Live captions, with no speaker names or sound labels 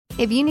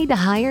If you need to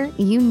hire,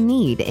 you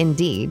need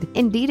Indeed.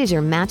 Indeed is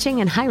your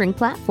matching and hiring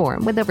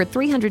platform with over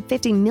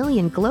 350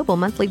 million global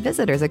monthly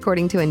visitors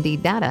according to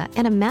Indeed data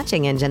and a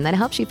matching engine that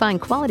helps you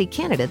find quality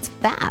candidates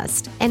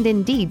fast. And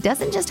Indeed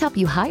doesn't just help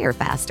you hire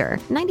faster.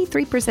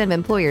 93% of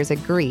employers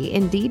agree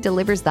Indeed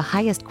delivers the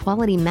highest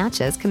quality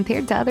matches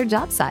compared to other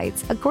job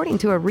sites, according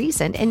to a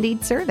recent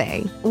Indeed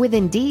survey. With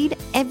Indeed,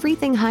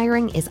 everything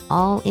hiring is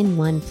all in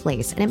one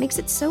place, and it makes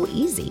it so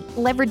easy.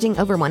 Leveraging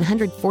over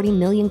 140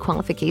 million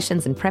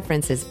qualifications and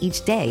preferences each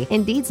day,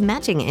 Indeed's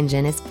matching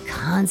engine is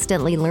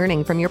constantly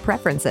learning from your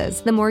preferences.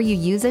 The more you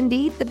use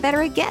Indeed, the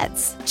better it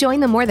gets. Join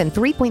the more than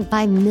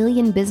 3.5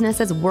 million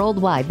businesses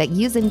worldwide that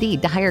use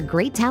Indeed to hire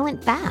great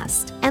talent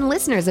fast. And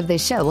listeners of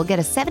this show will get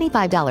a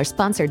 $75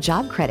 sponsored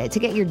job credit to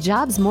get your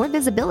jobs more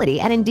visibility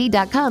at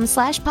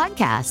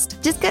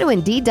Indeed.com/podcast. Just go to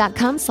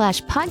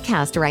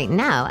Indeed.com/podcast right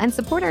now and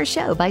support our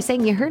show by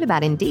saying you heard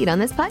about Indeed on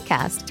this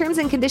podcast. Terms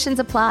and conditions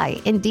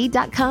apply.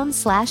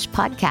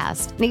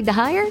 Indeed.com/podcast. Need to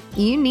hire?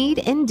 You need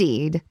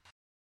Indeed.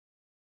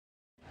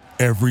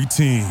 Every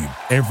team,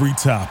 every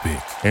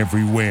topic,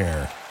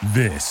 everywhere.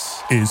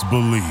 This is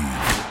Believe.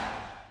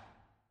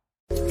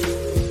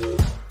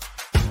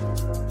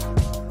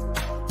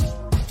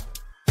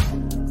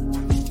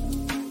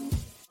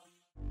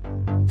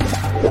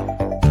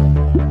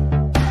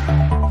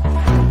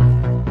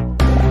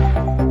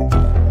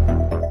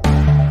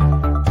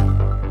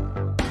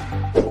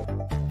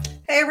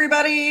 Hey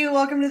everybody,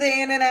 welcome to the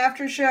ANN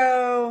After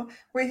Show.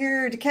 We're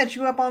here to catch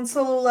you up on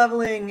solo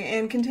leveling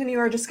and continue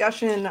our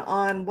discussion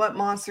on what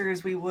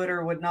monsters we would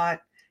or would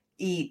not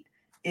eat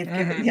if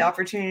given the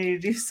opportunity to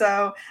do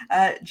so.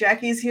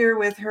 Jackie's here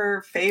with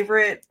her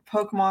favorite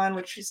Pokemon,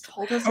 which she's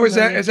told us. Oh, is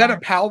that a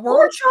Pal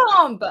World?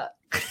 Chomp!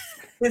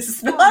 This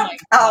is not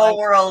Pal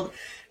World,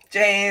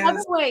 James. By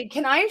the way,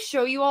 can I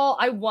show you all?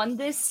 I won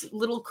this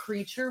little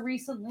creature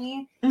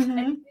recently, and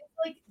it's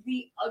like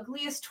the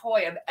ugliest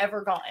toy I've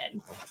ever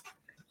gotten.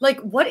 Like,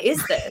 what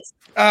is this?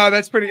 Oh,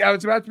 that's pretty. I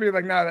was about to be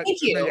like, no, that's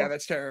Thank you. Yeah,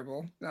 that's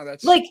terrible. No,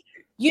 that's like,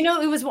 you know,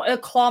 it was a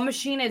claw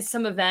machine at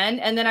some event,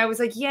 and then I was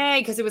like,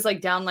 yay, because it was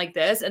like down like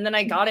this, and then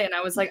I got it, and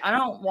I was like, I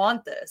don't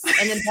want this,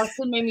 and then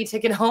Dustin made me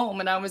take it home,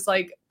 and I was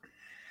like,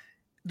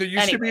 there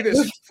used to be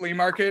this flea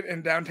market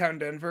in downtown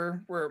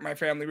Denver where my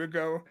family would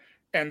go,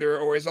 and there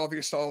were always all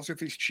these stalls with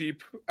these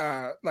cheap,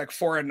 like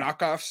foreign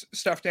knockoffs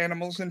stuffed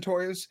animals and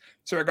toys.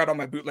 So I got all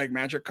my bootleg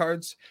Magic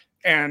cards.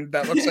 And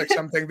that looks like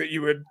something that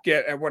you would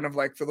get at one of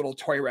like the little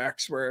toy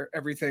racks where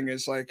everything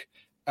is like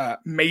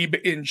made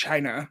in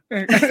China.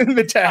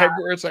 The tag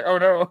where it's like, oh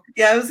no.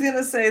 Yeah, I was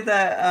gonna say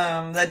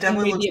that that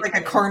definitely looks like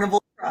a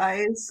carnival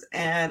prize,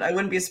 and I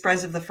wouldn't be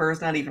surprised if the fur is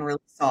not even really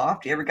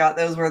soft. You ever got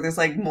those where there's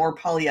like more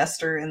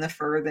polyester in the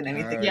fur than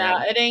anything?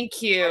 Yeah, it ain't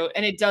cute,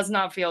 and it does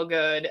not feel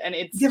good, and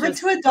it's give it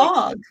to a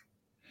dog.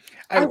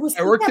 I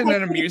worked in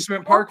an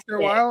amusement park for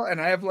a while,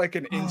 and I have like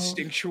an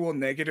instinctual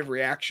negative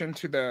reaction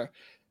to the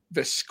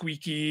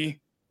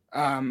squeaky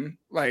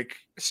like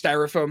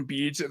styrofoam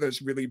beads that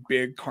those really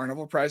big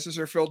carnival prizes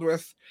are filled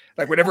with.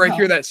 Like whenever I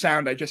hear that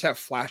sound, I just have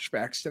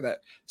flashbacks to that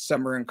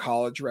summer in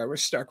college where I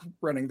was stuck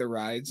running the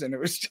rides, and it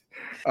was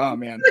oh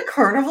man. The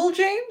carnival,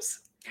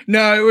 James?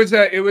 No,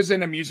 it was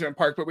an amusement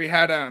park, but we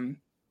had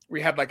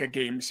like a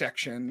game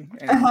section,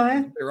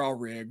 and they're all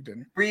rigged.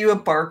 And were you a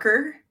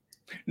barker?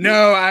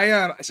 No,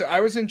 I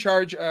was in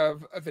charge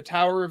of the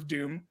Tower of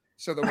Doom.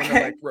 So the one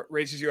that like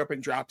raises you up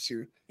and drops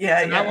you. Yeah,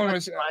 and that one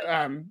was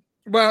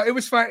well, it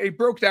was fine. It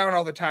broke down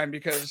all the time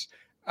because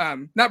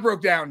not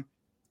broke down.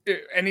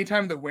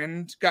 Anytime the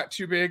wind got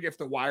too big, if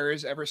the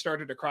wires ever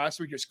started to cross,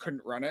 we just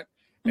couldn't run it,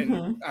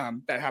 and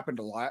that happened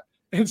a lot.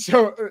 And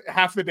so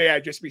half the day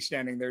I'd just be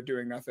standing there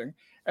doing nothing.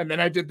 And then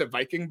I did the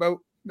Viking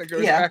boat that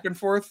goes back and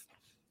forth.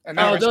 And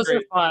that was those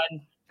great. are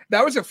fun.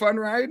 That was a fun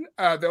ride.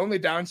 The only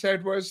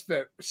downside was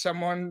that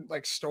someone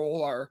like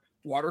stole our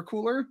water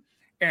cooler.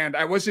 And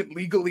I wasn't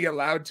legally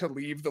allowed to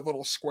leave the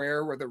little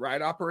square where the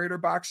ride operator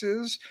box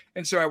is.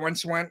 And so I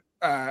once went,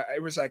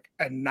 it was like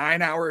a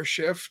 9-hour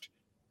shift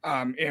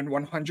in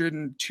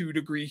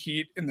 102-degree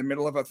heat in the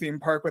middle of a theme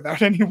park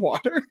without any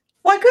water.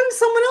 Why couldn't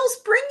someone else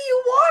bring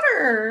you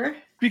water?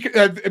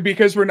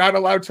 Because we're not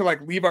allowed to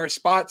like leave our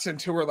spots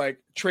until we're like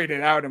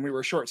traded out, and we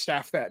were short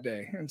staffed that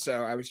day. And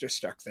so I was just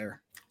stuck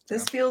there.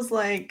 This feels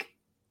like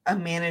a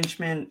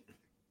management.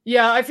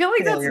 Yeah, I feel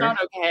like that's not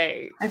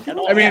okay.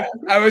 I mean,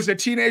 I was a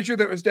teenager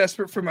that was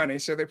desperate for money,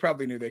 so they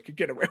probably knew they could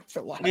get away with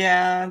a lot.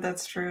 Yeah,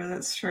 that's true.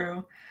 That's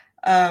true.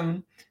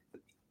 I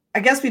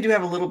guess we do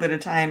have a little bit of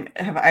time.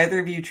 Have either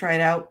of you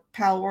tried out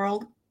Pal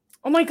World?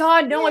 Oh my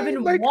God, no! I've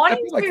been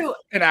wanting to.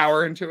 An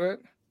hour into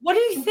it. What do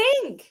you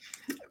think?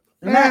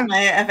 Matt and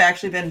I have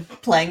actually been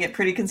playing it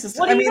pretty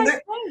consistently. I mean,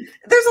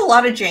 there's a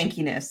lot of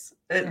jankiness.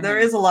 There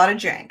is a lot of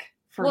jank.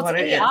 For what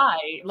it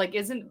AI. Like,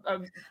 isn't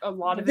a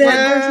lot of it?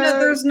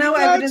 There's no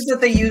evidence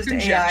that they used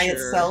AI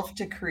itself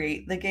to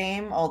create the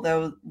game,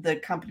 although the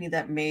company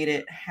that made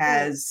it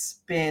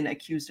has been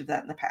accused of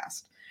that in the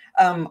past.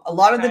 A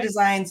lot of the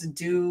designs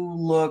do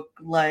look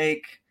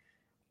like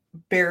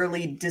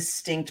barely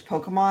distinct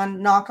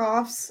Pokemon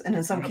knockoffs, and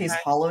in some cases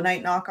Hollow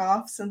Knight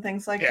knockoffs and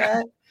things like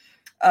that.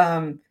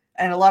 And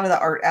a lot of the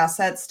art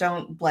assets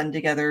don't blend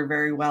together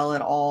very well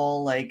at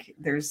all. Like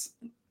there's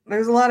a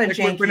lot of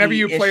janky whenever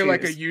you play issues.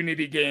 like a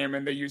Unity game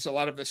and they use a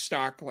lot of the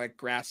stock like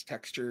grass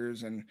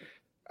textures and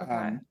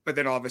but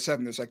then all of a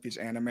sudden there's like these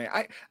anime.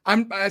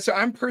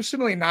 I'm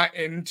personally not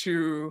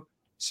into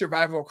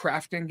survival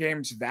crafting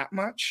games that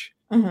much.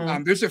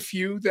 There's a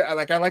few that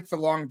I like the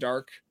Long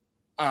Dark.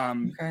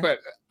 But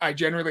I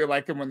generally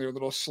like them when they're a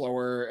little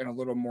slower and a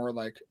little more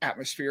like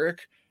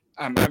atmospheric.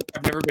 I've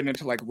never been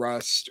into like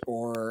Rust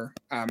or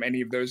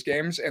any of those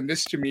games, and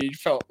this to me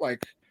felt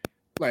like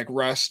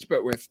Rust,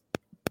 but with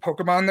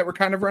Pokemon that were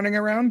kind of running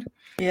around.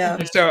 Yeah.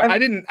 And so I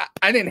didn't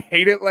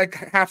hate it like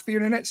half the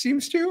internet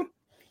seems to.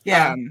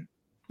 Yeah.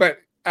 But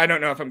I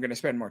don't know if I'm going to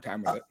spend more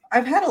time with it.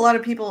 I've had a lot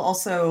of people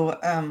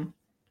also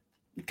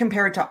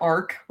compare it to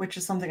Ark, which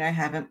is something I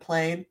haven't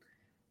played.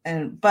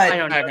 But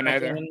I haven't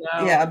either.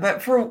 Yeah,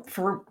 but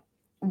for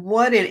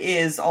what it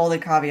is, all the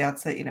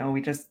caveats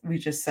that we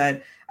just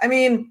said. I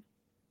mean,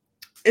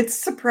 it's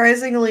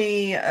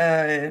surprisingly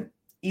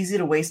easy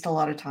to waste a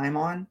lot of time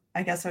on.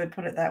 I guess I would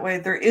put it that way.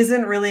 There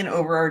isn't really an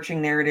overarching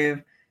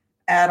narrative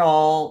at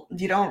all.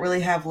 You don't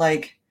really have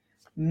like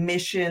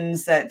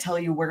missions that tell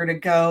you where to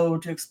go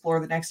to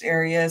explore the next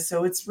area.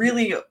 So it's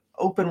really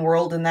open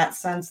world in that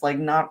sense, like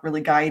not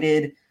really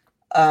guided.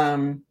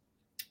 But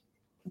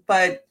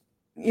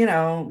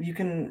you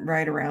can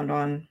ride around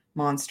on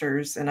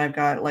monsters, and I've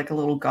got like a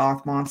little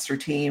goth monster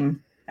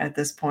team at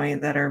this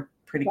point that are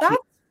pretty cute.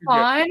 That's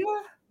fun.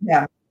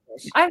 Yeah.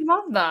 I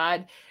love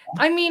that.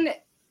 I mean,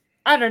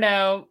 I don't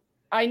know.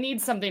 I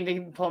need something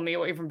to pull me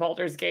away from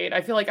Baldur's Gate.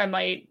 I feel like I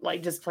might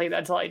like just play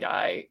that till I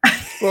die.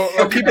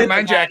 Well, keep in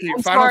mind, Jackie,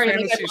 Final sorry,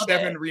 Fantasy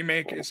VII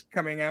Remake is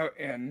coming out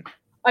in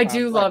I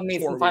do love me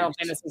some Final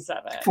Fantasy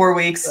VII. 4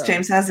 weeks.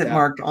 James has it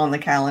marked on the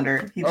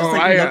calendar. He just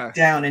looked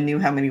down and knew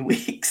how many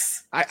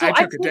weeks. I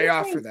took a day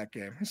off for that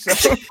game. So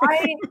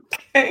I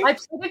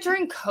played it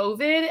during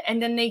COVID, and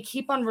then they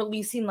keep on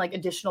releasing like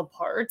additional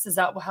parts. Is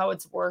that how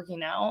it's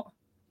working out?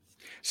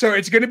 So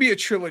it's going to be a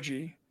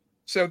trilogy.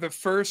 So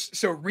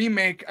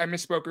Remake, I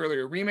misspoke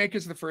earlier. Remake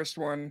is the first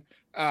one.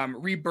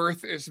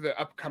 Rebirth is the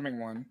upcoming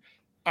one.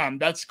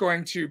 That's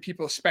going to,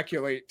 people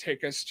speculate,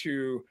 take us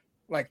to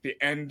like the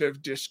end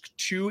of disc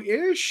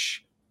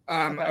 2-ish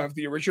of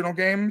the original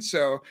game.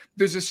 So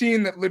there's a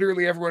scene that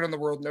literally everyone in the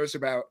world knows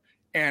about,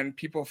 and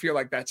people feel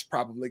like that's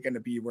probably going to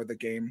be where the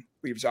game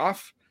leaves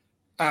off.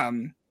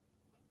 The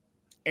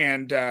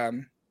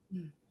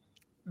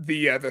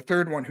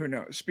third one, who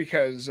knows?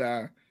 Because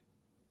I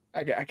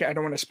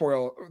don't want to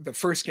spoil the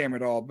first game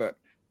at all, but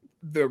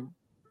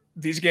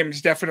these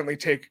games definitely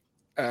take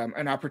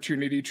an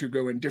opportunity to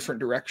go in different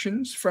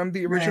directions from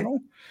the original,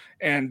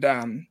 and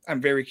I'm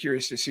very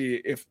curious to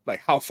see if like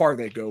how far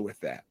they go with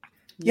that.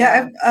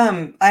 Yeah,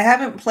 I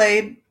haven't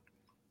played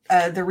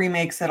the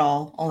remakes at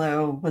all,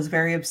 although was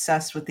very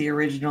obsessed with the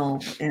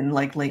original in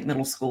like late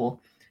middle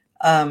school.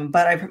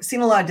 But I've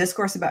seen a lot of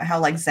discourse about how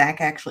like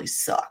Zach actually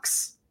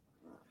sucks.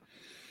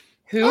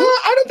 Who?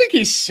 I don't think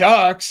he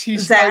sucks.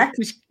 He's Zach.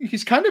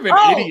 He's kind of an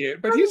idiot,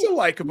 but he's a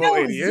likable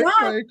idiot.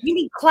 Like, you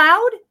mean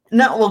Cloud?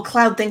 No, well,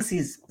 Cloud thinks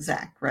he's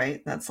Zach,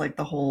 right? That's like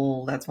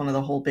that's one of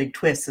the whole big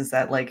twists is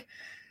that like.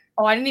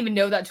 Oh, I didn't even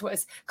know that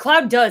twist.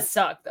 Cloud does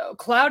suck, though.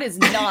 Cloud is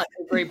not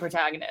a great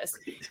protagonist.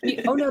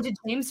 Oh no, did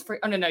James?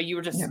 Oh no, you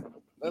were just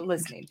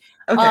listening.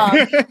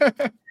 Okay.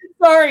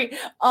 Sorry.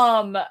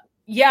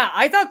 Yeah,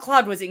 I thought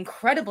Cloud was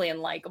incredibly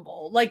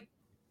unlikable. Like,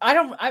 I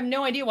have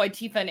no idea why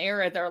Tifa and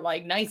Aerith are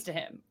like nice to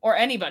him or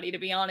anybody, to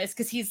be honest,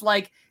 because he's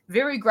like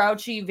very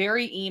grouchy,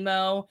 very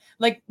emo.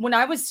 Like when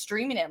I was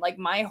streaming it, like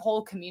my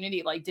whole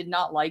community like did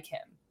not like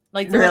him.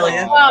 Like they were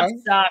like, Cloud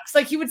sucks.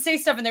 Like he would say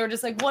stuff and they were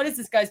just like, what is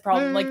this guy's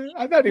problem? Like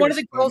one of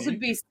the girls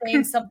would be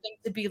saying something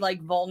to be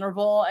like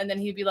vulnerable, and then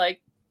he'd be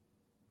like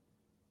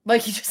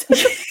he just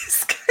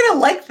it's kind of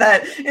like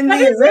that in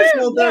the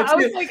original though. I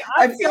was like,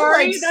 I'm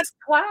sorry, that's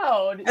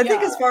Cloud. I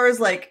think as far as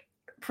like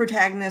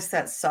protagonists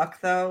that suck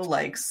though,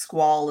 like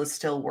Squall is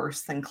still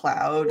worse than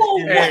Cloud.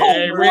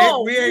 Hey,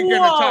 we ain't gonna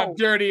talk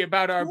dirty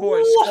about our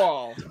boy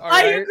Squall.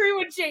 I agree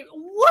with Jake.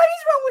 What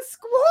is wrong with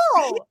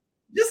Squall?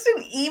 Just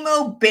an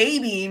emo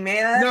baby,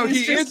 man. No,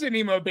 he is an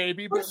emo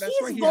baby, but that's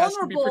why he has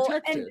to be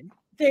protected.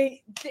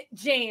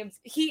 James,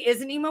 he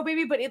is an emo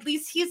baby, but at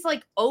least he's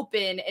like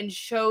open and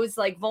shows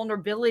like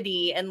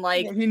vulnerability and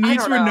like he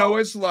needs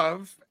Renoa's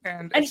love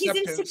and he's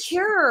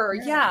insecure.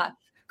 Yeah.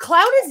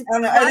 Cloud is.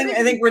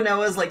 I think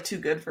Renoa's like too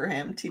good for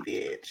him.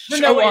 TBH.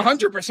 Oh,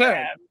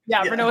 100%.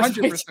 Yeah, Renoa's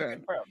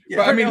 100%.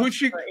 But I mean,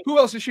 who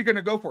else is she going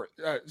to go for?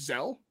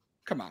 Zell?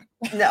 Come on.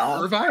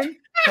 No. Irvine?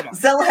 Come on.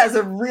 Zell has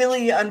a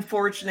really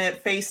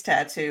unfortunate face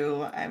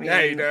tattoo. I mean,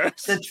 yeah, he does.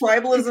 The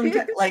tribalism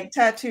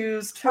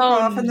tattoos took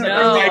off in the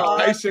early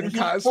Tyson and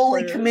he's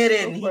fully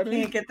committed, and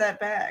he can't get that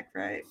back,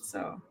 right?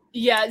 So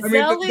yeah, I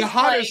mean, the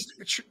hottest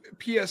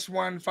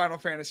PS1 Final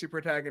Fantasy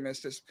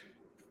protagonist is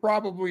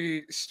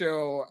probably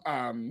still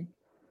oh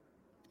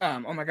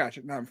my gosh,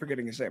 now I'm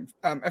forgetting his name.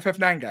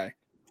 FF9 guy.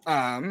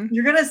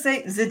 You're gonna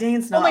say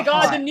Zidane's not. Oh my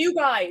god, hot. the new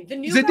guy.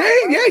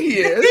 Zidane, yeah, he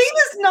is. Zidane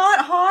is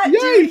not hot,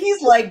 dude.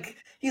 He's like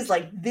He's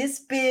like this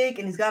big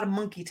and he's got a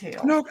monkey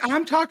tail. No,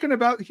 I'm talking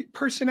about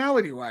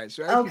personality-wise,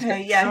 right?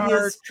 Okay, yeah, he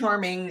is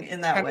charming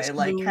in that way,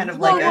 like kind of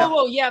like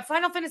whoa, yeah,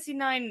 Final Fantasy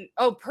IX.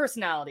 Oh,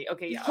 personality.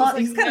 Okay, yeah,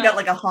 he's kind of got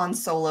like a Han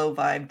Solo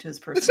vibe to his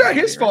personality. It's not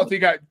his fault he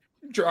got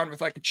drawn with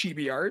like a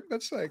chibi art.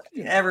 That's like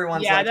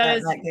everyone's like that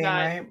in that game,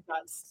 right?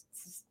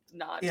 That's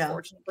not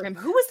fortunate for him.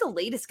 Who was the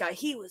latest guy?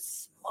 He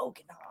was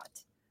smoking hot.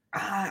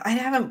 I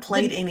haven't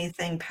played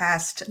anything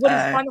past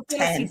Final 10.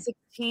 Fantasy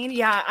 16.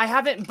 Yeah, I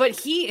haven't. But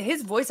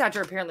his voice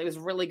actor apparently was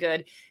really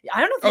good.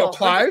 I don't know if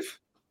Clive.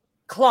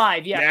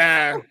 Clive, yeah.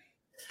 Yeah.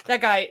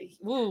 That guy.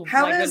 Ooh,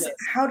 how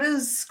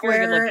does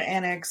Square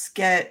Enix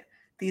get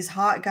these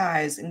hot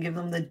guys and give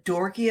them the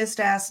dorkiest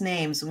ass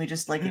names and we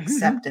just like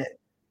accept it?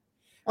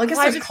 Well, I guess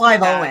there's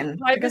Clive Owen.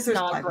 Clive is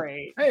not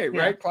great. Hey,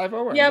 right, Clive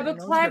Owen. Yeah, but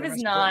Clive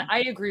is not. I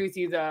agree with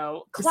you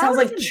though. It sounds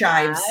like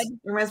chives. It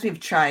reminds me of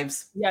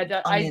chives.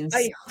 Yeah, I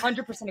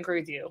 100%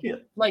 agree with you. Yeah.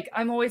 Like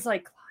I'm always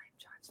like, Clive,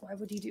 chives. Why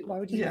would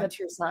you do that to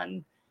your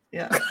son?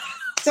 Yeah.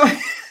 So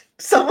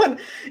someone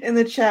in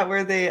the chat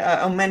where they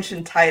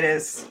mentioned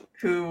Titus,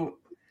 who,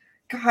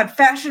 God,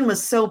 fashion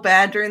was so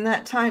bad during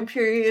that time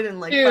period, and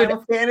like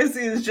Final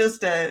Fantasy is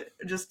just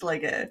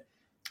like a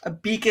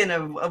beacon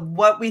of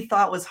what we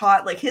thought was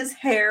hot, like his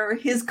hair,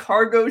 his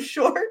cargo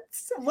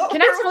shorts.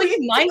 Can I tell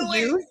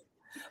you,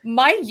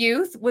 my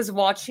youth was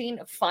watching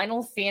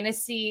Final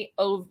Fantasy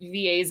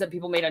OVAs that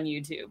people made on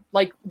YouTube.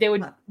 Like they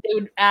would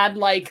add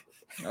like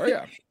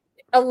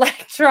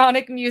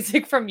electronic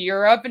music from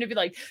Europe, and it'd be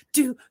like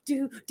do.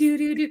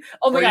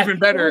 Oh my god! Even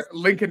better,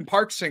 Linkin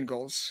Park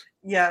singles.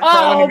 Yeah.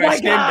 Oh my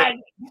god.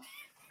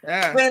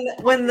 Yeah.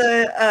 When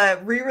the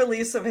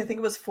re-release of I think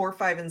it was 4,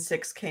 5, and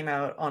 6 came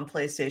out on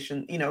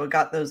PlayStation, it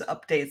got those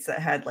updates that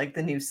had like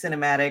the new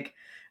cinematic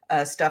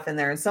stuff in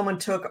there, and someone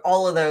took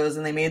all of those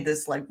and they made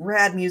this like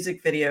rad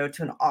music video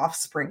to an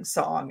Offspring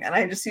song, and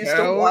I just used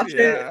to watch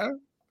it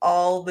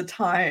all the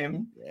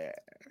time. Yeah.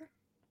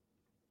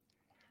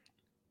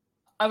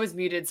 I was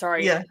muted.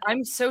 Sorry. Yeah.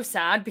 I'm so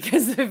sad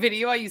because the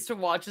video I used to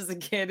watch as a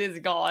kid is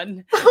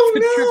gone.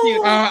 Oh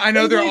no! I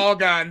know they're all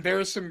gone. There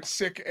were some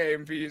sick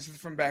AMVs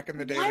from back in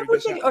the day. Why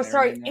would they? Oh,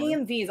 sorry,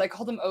 AMVs. I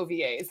called them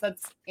OVAs.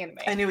 That's anime.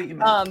 I knew what you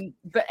meant.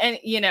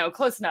 But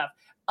close enough.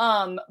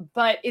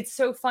 But it's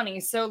so funny.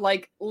 So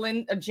like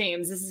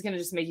James, this is gonna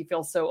just make you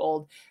feel so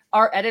old.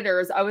 Our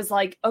editors, I was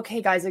like,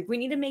 okay, guys, like we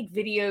need to make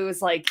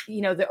videos like,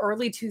 the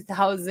early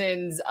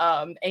 2000s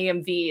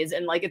AMVs,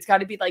 and like it's got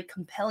to be like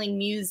compelling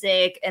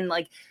music and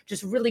like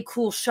just really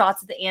cool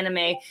shots of the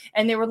anime.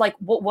 And they were like,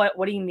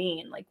 what do you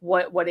mean? Like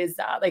what is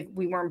that? Like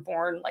we weren't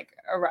born like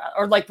around,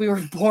 or like we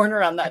were born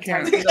around that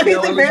time. I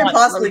mean, they very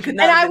possibly could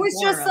not. And I was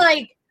just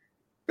like,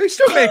 they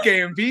still make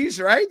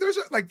AMVs, right? Those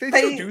are like they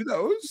still do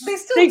those.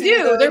 They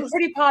do. They're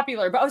pretty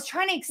popular. But I was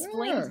trying to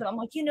explain to them. I'm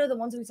like, the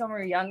ones we saw when we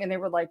were young, and they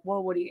were like, "Whoa,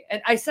 what do you?"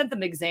 And I sent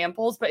them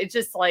examples, but it's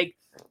just like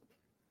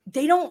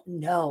they don't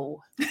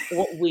know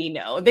what we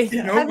know. They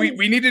what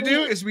we need to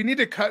do is we need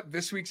to cut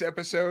this week's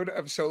episode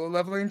of Solo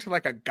Leveling to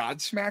like a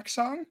Godsmack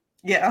song.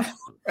 Yeah,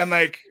 and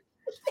like.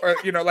 Or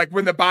like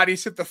when the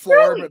bodies hit the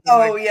floor, but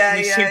then,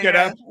 you sync it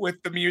up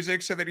with the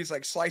music so that he's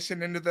like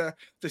slicing into the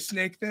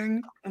snake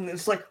thing. And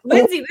it's like,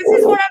 Lindsay, this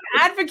is what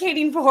I'm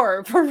advocating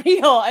for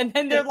real. And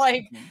then they're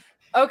like,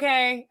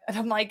 okay, and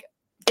I'm like,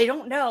 they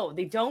don't know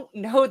the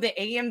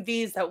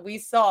AMVs that we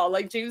saw.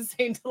 Like James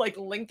saying to like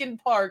Linkin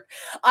Park.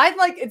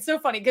 It's so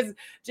funny because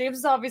James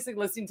is obviously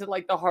listening to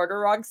like the harder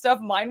rock stuff.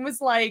 Mine was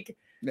like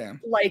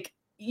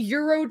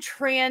Euro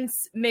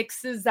trance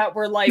mixes that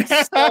were like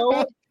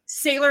so.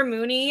 Sailor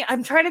Moony.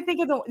 I'm trying to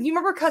think of you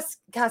remember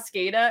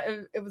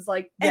Cascada? It was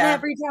like, and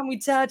every time we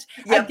touch,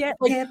 I get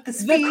like the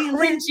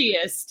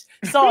cringiest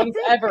songs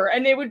ever.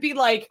 And it would be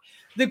like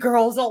the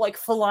girls all like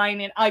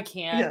feline, and I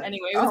can't. Yeah.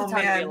 Anyway, it was a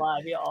time to be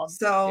alive, y'all.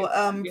 So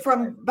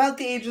from about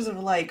the ages of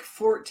like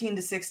 14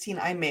 to 16,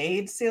 I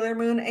made Sailor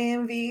Moon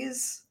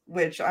AMVs.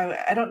 Which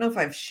I don't know if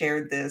I've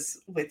shared this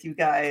with you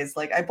guys.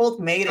 Like I both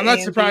made. I'm not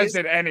surprised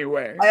in any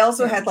way. I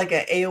also had like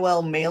an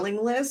AOL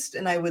mailing list,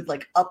 and I would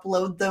like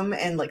upload them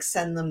and like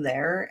send them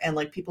there, and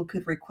like people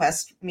could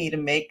request me to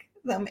make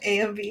them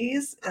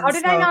AMVs. And how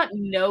did I not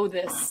know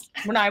this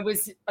when I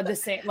was the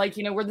same? Like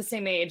we're the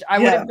same age. I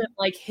would have been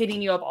like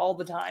hitting you up all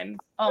the time.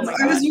 Oh my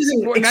god! I was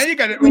using. Now you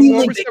got it.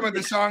 What were some of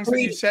the songs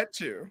that you set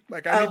to?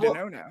 Like I need to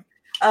know now.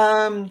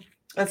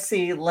 Let's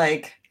see.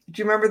 Like.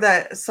 Do you remember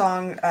that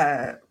song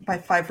by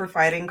Five for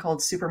Fighting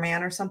called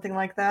Superman or something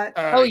like that?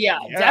 Oh yeah,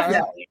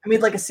 definitely. I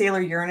made like a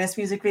Sailor Uranus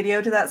music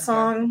video to that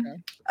song.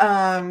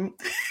 Okay.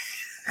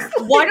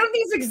 Why don't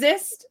these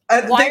exist?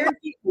 They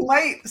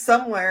might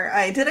somewhere.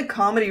 I did a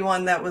comedy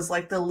one that was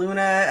like the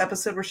Luna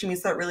episode where she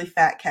meets that really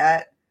fat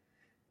cat.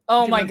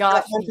 Oh my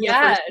gosh,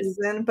 yes.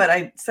 But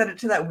I set it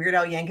to that Weird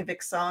Al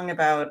Yankovic song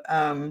about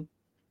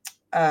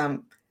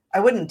I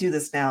wouldn't do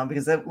this now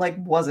because it like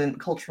wasn't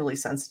culturally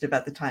sensitive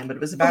at the time, but it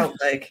was about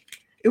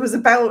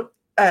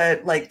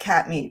like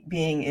cat meat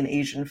being in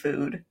Asian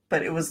food,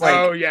 but it was like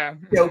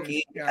jokey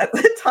at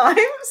the time.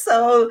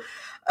 So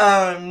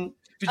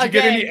Did you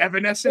get any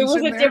Evanescence? It was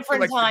in a there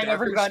different for, like, time,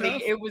 everybody.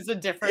 stuff? It was a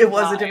different.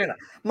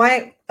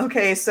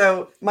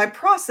 So my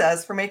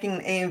process for making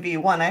an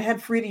AMV, I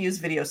had free to use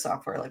video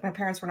software. Like, my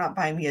parents were not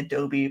buying me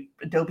Adobe.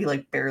 Adobe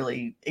like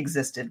barely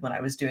existed when I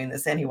was doing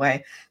this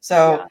anyway.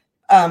 So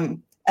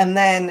and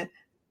then,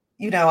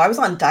 I was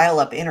on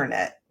dial-up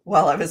internet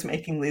while I was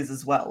making these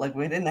as well. Like,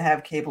 we didn't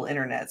have cable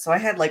internet. So I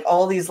had like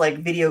all these like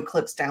video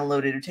clips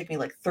downloaded. It would take me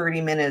like 30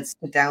 minutes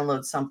to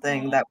download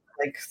something that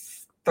was like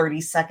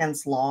 30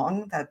 seconds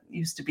long. That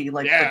used to be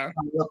like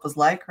what was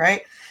like,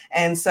 right?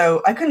 And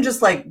so I couldn't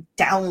just like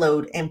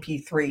download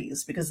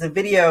MP3s because the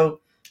video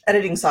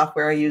editing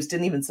software I used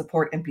didn't even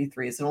support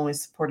MP3s. It only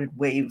supported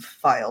WAV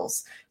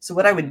files. So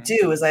what I would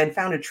do is I had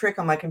found a trick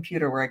on my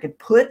computer where I could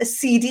put a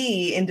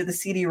CD into the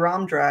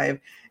CD-ROM drive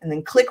and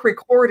then click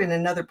record in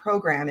another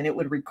program, and it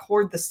would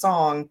record the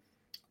song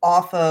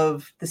off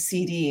of the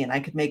CD, and I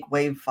could make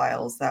WAV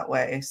files that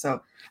way.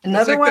 So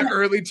another one, the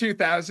early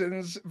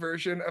 2000s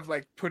version of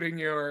like putting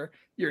your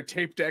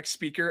tape deck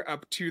speaker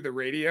up to the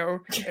radio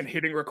and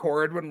hitting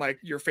record when like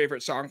your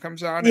favorite song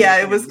comes on.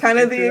 Yeah, it was kind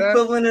of the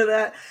equivalent of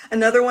that.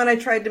 Another one I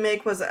tried to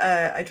make was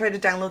I tried to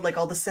download like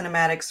all the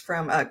cinematics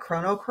from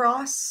Chrono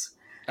Cross.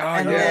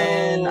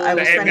 Then I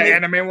was trying to make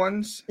anime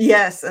ones.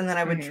 Yes, and then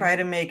I would try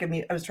to make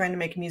I was trying to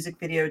make a music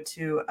video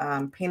to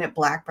 "Paint It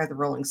Black" by the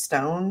Rolling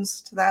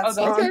Stones to that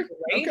song. That's a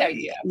great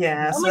idea.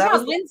 Yeah. Oh my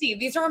God, Lindsay,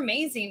 these are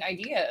amazing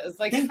ideas.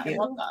 Like, I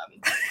love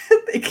them.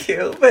 Thank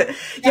you. But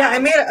I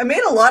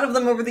made a lot of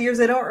them over the years.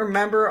 I don't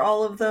remember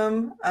all of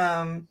them.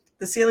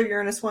 The Sailor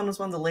Uranus one was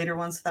one of the later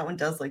ones, so that one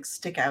does like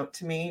stick out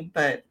to me.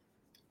 But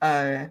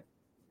I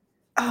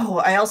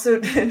also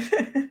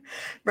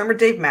remember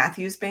Dave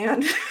Matthews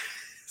Band.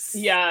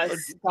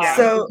 Yes.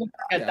 So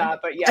that,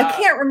 but I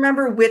can't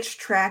remember which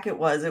track it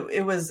was.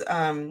 It was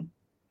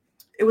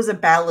a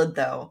ballad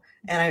though,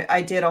 and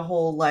I did a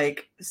whole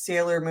like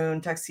Sailor Moon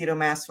Tuxedo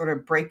Mask sort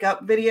of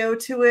breakup video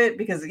to it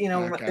because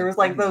there was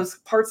like those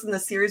parts in the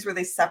series where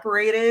they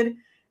separated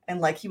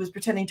and like he was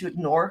pretending to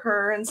ignore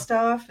her and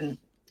stuff, and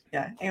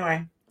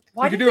anyway.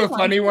 You could do a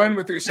funny one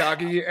with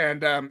Usagi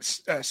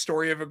and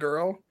Story of a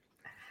Girl.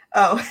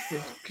 Oh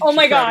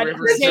my God. That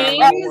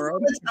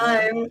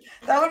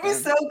would be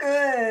so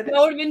good. That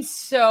would have been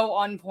so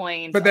on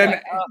point. But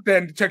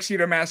then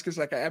Tuxedo Mask is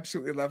like, I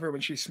absolutely love her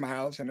when she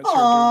smiles, and it's her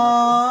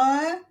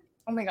doing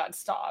oh my God,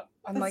 stop.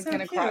 I'm like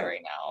gonna cry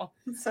right now.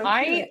 So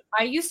I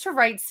used to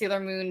write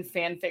Sailor Moon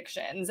fan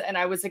fictions, and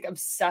I was like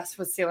obsessed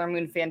with Sailor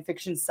Moon fan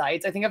fiction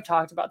sites. I think I've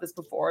talked about this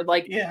before.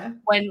 Like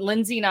when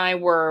Lindsay and I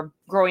were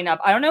growing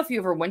up, I don't know if you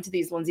ever went to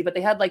these, Lindsay, but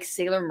they had like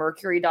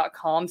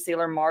SailorMercury.com,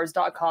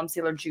 SailorMars.com,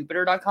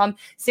 SailorJupiter.com.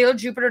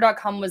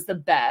 SailorJupiter.com was the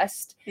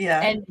best.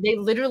 Yeah. And they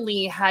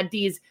literally had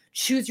these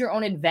choose your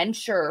own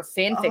adventure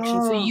fan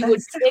fiction. So you would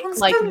pick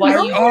like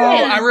what you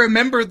I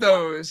remember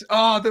those.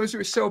 Oh, those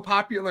were so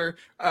popular.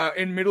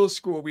 In middle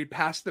school, we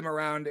passed them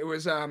around. It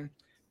was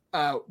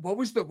what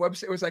was the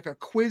website? It was like a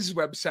quiz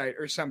website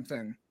or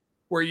something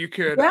where you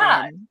could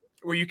that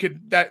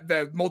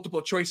the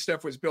multiple choice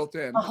stuff was built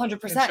in.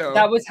 100%.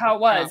 That was how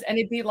it was. And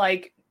it'd be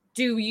like,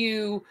 do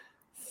you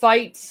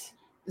fight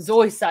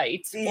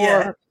Zoisite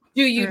or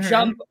do you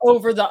jump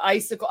over the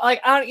icicle?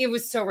 Like, it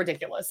was so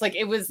ridiculous. Like,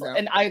 it was,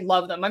 and I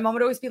love them. My mom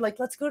would always be like,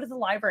 let's go to the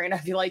library. And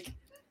I'd be like,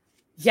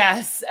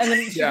 yes. And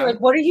then she'd be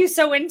like, what are you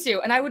so into?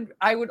 And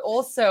I would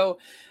also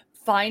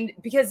find,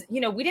 because,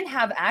 we didn't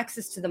have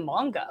access to the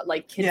manga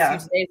like kids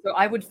do today. So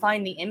I would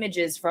find the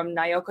images from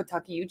Naoko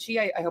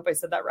Takeuchi. I hope I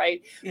said that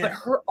right. Yeah. But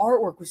her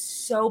artwork was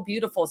so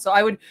beautiful. So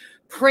I would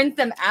print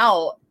them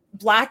out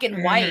black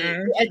and white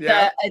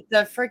at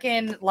the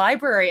freaking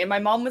library. And my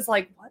mom was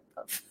like, what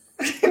the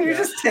you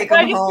just take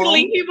them home.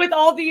 I just with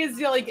all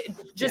these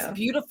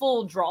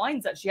beautiful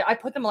drawings that I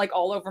put them like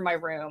all over my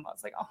room. I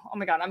was like, oh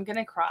my God, I'm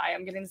gonna cry.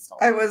 I'm getting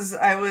nostalgic.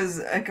 I was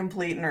a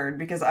complete nerd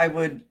because I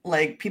would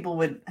like people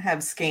would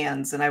have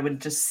scans and I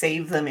would just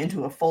save them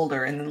into a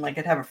folder, and then like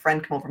I'd have a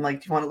friend come over and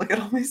like, do you want to look at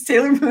all my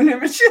Sailor Moon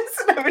images?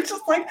 And I would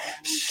just like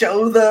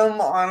show them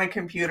on a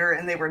computer,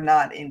 and they were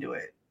not into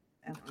it.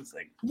 And I was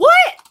like, what?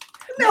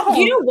 No.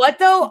 You know what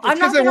though? I'm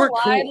not gonna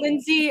lie, cool.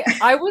 Lindsay.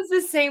 I was the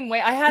same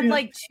way. I had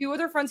like 2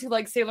 other friends who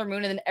liked Sailor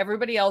Moon, and then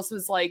everybody else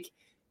was like,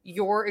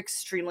 "You're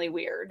extremely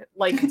weird."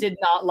 Like, did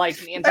not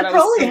like me. And I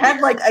probably had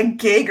like a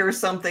gig or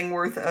something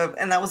worth of,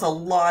 and that was a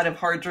lot of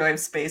hard drive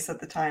space at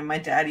the time. My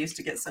dad used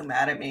to get so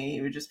mad at me.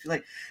 He would just be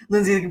like,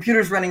 "Lindsay, the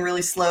computer's running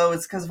really slow.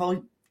 It's because of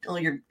all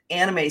your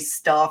anime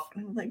stuff."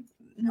 And I'm like,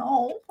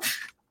 "No."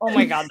 Oh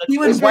my God! He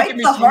would wipe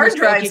the hard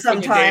drive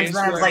sometimes, and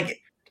I was like,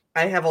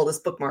 I have all this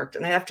bookmarked,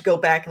 and I have to go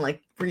back and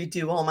like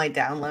redo all my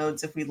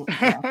downloads if we look.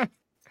 I'm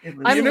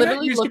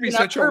literally used to be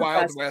such a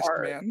Wild West,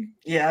 man.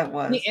 Yeah, it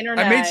was. The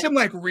internet. I made some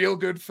like real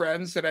good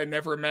friends that I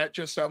never met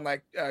just on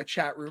like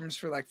chat rooms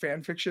for like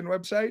fan fiction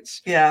websites.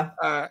 Yeah.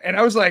 And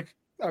I was like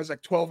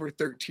 12 or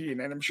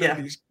 13, and I'm sure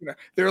these,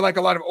 there were like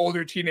a lot of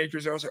older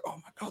teenagers. I was like, oh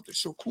my God, they're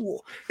so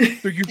cool.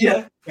 They're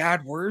using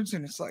bad words,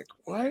 and it's like,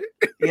 what?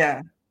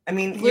 Yeah. I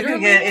mean, you Literally,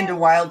 could get into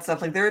wild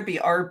stuff. Like there would be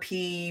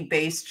RP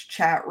based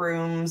chat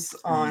rooms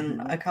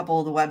on a couple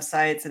of the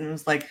websites, and it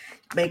was like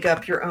make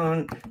up your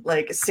own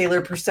like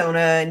sailor persona,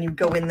 and you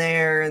go in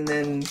there, and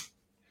then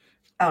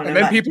I don't know. And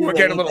then people would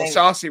get anything. a little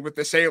saucy with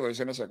the sailors,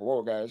 and it's like,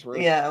 whoa, guys,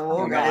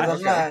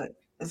 I'm not.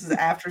 This is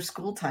after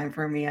school time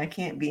for me. I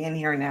can't be in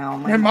here now.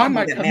 My mom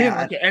might come in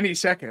like any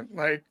second.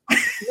 Like,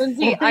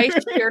 Lindsay, I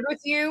shared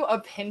with you a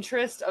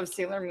Pinterest of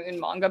Sailor Moon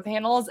manga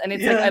panels, and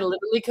it's like I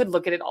literally could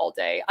look at it all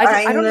day.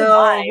 I don't know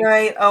why.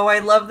 Right? Oh, I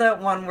love that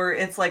one where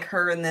it's like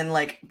her and then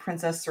like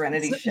Princess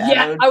Serenity shadowed.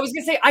 Yeah, I was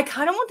gonna say I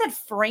kind of want that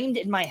framed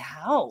in my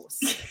house.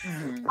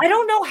 I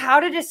don't know how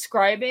to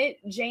describe it,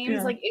 James.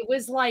 Yeah. Like it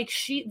was like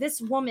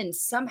this woman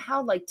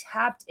somehow like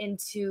tapped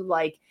into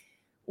like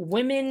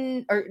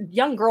women or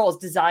young girls'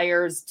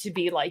 desires to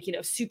be like, you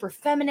know, super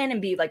feminine and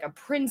be like a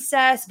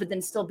princess, but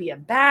then still be a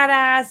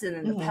badass, and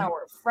then the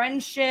power of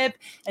friendship,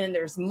 and then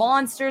there's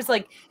monsters.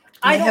 Like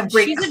I have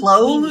great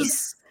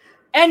clothes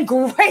and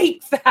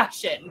great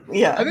fashion.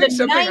 Yeah, I think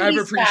something I've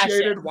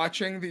appreciated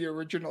watching the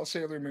original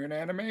Sailor Moon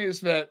anime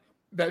is that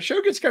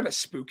show gets kind of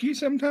spooky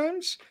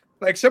sometimes.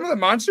 Like some of the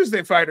monsters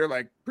they fight are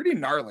like pretty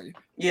gnarly.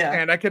 Yeah,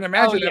 and I can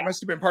imagine that must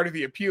have been part of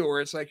the appeal,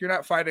 where it's like you're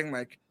not fighting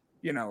like,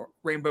 you know,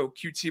 rainbow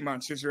cutesy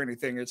monsters or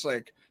anything. It's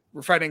like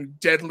we're fighting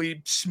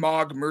deadly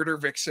smog murder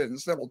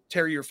vixens that'll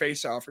tear your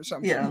face off or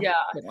something. Yeah.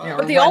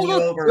 But they all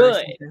look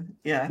good.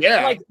 Yeah.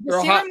 Like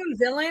the Sailor Moon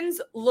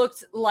villains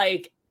looked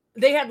like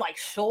they had like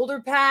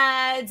shoulder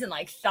pads and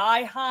like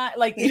thigh high.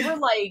 Like they were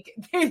like,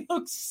 they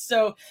looked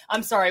so.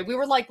 I'm sorry. We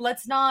were like,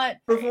 let's not.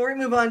 Before we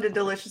move on to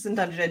Delicious in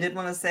Dungeon, I did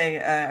want to say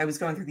I was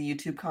going through the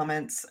YouTube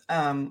comments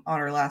on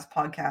our last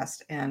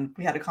podcast, and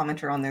we had a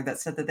commenter on there that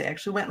said that they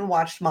actually went and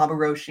watched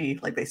Mabaroshi.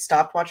 Like they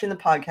stopped watching the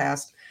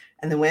podcast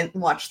and they went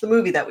and watched the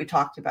movie that we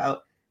talked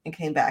about and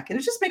came back. And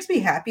it just makes me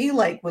happy.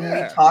 Like when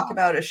we talk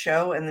about a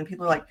show and then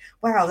people are like,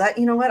 wow, that,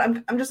 you know what?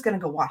 I'm just going to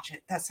go watch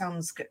it. That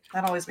sounds good.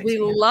 That always makes me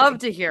happy. Love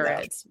to hear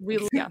it.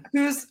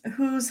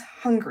 Who's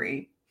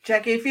hungry?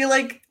 Jackie, I feel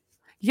like.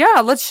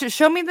 Yeah, let's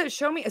show me.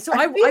 So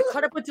I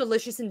caught up with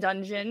Delicious in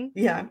Dungeon.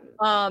 Yeah.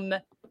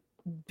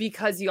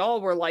 Because y'all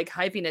were like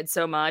hyping it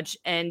so much,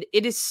 and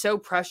it is so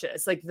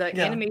precious. Like the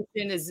animation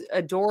is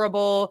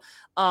adorable.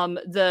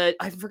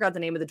 I forgot the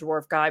name of the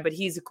dwarf guy, but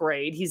he's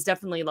great. He's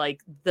definitely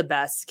like the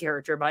best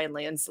character by a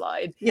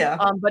landslide. Yeah.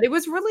 But it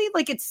was really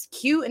like, it's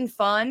cute and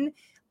fun.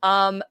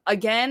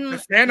 Again, the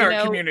fan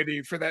art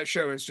community for that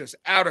show is just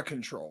out of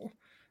control.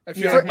 I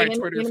feel like my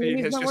Twitter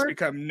feed has just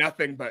become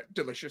nothing but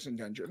Delicious in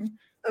Dungeon.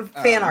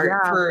 Fan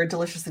art for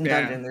Delicious in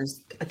Dungeon.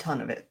 There's a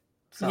ton of it.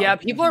 So. Yeah,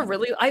 people are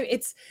really.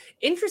 It's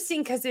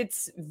interesting because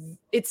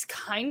it's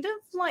kind of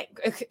like,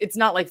 it's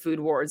not like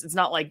Food Wars. It's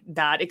not like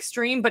that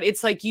extreme, but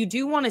it's like you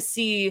do want to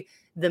see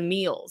the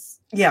meals.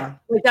 Yeah,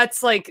 like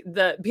that's like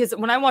because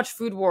when I watched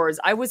Food Wars,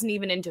 I wasn't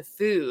even into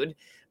food,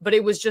 but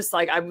it was just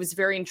like I was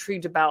very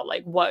intrigued about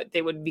like what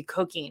they would be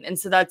cooking, and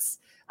so that's,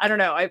 I don't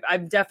know.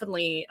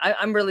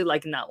 I'm really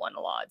liking that one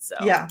a lot. So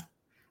yeah,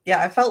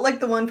 I felt like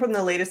the one from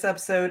the latest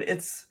episode.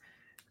 It's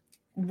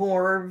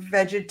more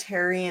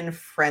vegetarian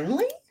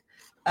friendly.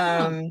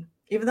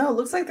 Even though it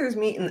looks like there's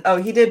meat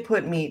he did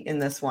put meat in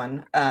this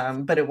one,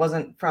 but it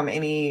wasn't from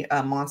any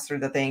monster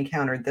that they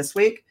encountered this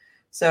week.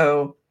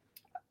 So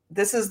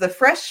this is the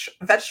fresh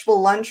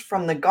vegetable lunch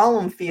from the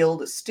golem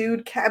field: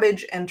 stewed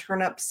cabbage and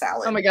turnip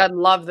salad. Oh my god,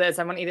 love this!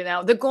 I want to eat it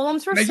now. The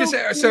golems were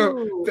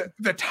so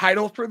the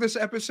title for this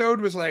episode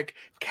was like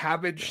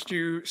cabbage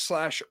stew /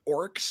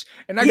 orcs,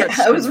 and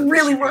I was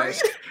really worried.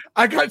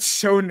 I got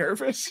so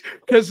nervous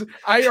because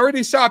I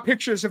already saw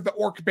pictures of the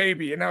orc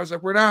baby, and I was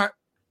like, we're not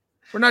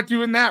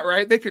doing that,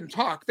 right? They can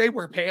talk. They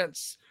wear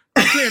pants.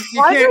 You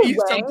can't eat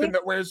something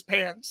that wears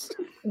pants.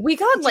 We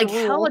got like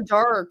hella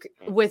dark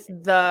with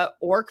the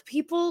orc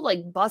people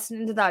like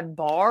busting into that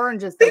bar and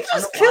just they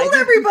just killed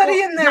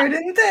everybody in there,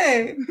 didn't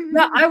they?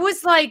 Yeah, I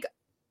was like,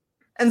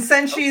 and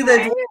Senshi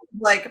the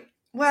like,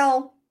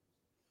 well,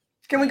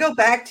 can we go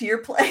back to your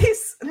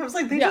place? And I was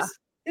like, there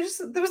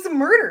was a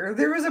murder.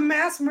 There was a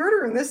mass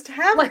murder in this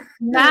tavern. Like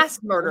mass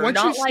murder.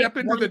 Once you step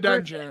into the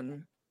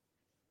dungeon,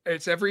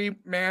 it's every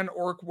man,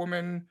 orc,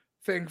 woman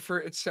thing for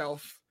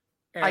itself.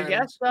 And, I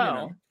guess so. You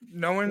know,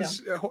 no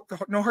one's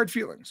no hard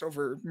feelings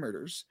over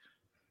murders.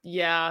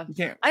 Yeah, you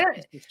can't.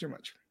 It's too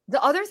much.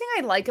 The other thing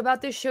I like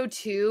about this show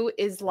too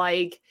is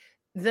like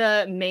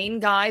the main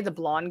guy, the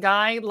blonde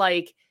guy,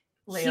 like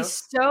Leo.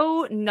 He's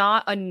so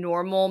not a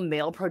normal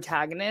male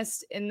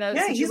protagonist in the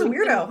situation. He's a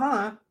weirdo,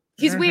 huh?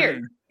 He's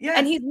weird. Yeah.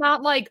 And he's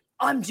not like,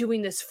 I'm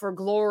doing this for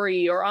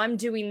glory or I'm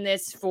doing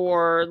this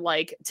for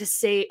like to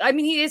save. I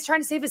mean, he is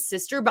trying to save his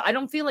sister, but I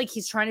don't feel like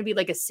he's trying to be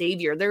like a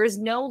savior. There is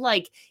no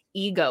like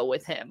ego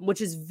with him,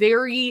 which is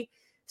very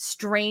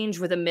strange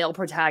with a male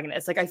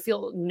protagonist. Like I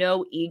feel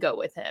no ego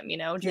with him, you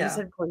know? Yeah.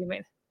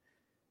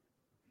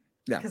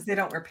 Because they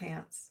don't wear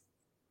pants.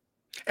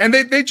 And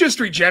they just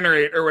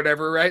regenerate or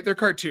whatever, right? They're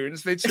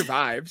cartoons. They'd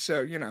survive.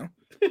 So, you know,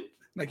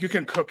 like you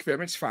can cook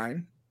them. It's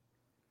fine.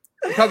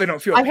 You probably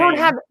don't feel I pain. don't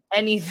have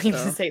anything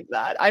to say to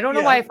that. I don't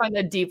know why I find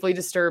that deeply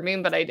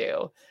disturbing, but I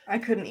do. I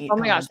couldn't eat. Oh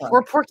my gosh,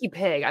 poor Porky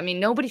Pig. I mean,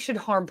 nobody should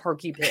harm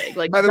Porky Pig.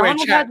 Like, by the way,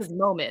 Donald has his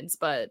moments,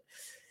 but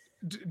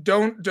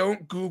don't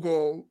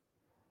Google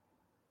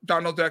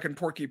Donald Duck and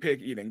Porky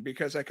Pig eating,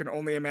 because I can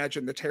only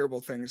imagine the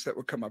terrible things that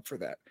would come up for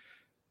that.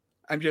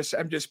 I'm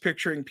just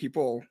picturing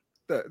people,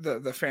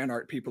 the fan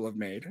art people have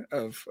made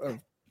of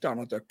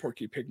Donald Duck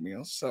Porky Pig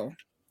meals. So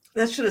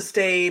that should have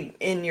stayed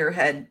in your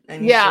head.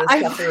 And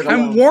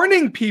I'm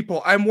warning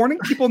people. I'm warning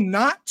people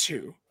not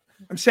to.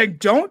 I'm saying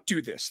don't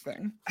do this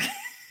thing.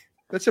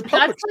 That's a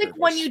public That's like service.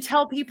 when you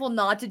tell people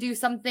not to do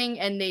something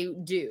and they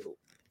do.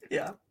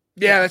 Yeah,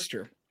 that's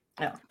true.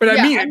 Yeah, but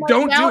I mean, like,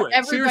 don't do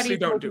it. Seriously,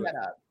 don't do it.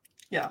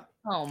 Yeah.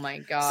 Oh my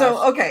god.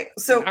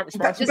 So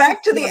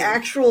back to the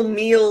actual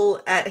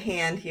meal at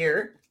hand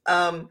here.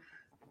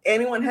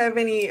 Anyone have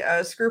any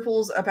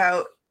scruples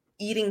about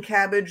eating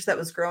cabbage that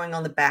was growing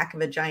on the back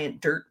of a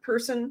giant dirt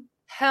person?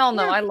 Hell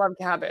no, I love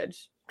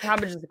cabbage.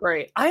 Cabbage is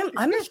great. I'm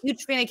a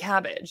huge fan of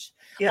cabbage.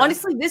 Yeah.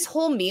 Honestly, this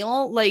whole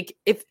meal, like,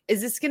 is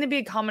this going to be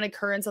a common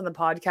occurrence on the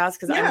podcast?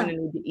 Because I'm going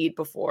to need to eat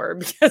before,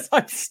 because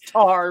I'm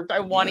starved. I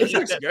want to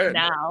eat this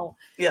now.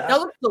 Yeah, that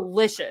looks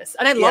delicious,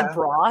 and I love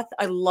broth.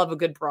 I love a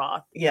good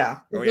broth. Yeah,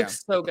 it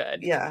looks so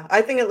good. Yeah,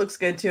 I think it looks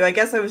good too. I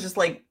guess I was just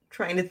like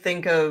trying to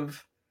think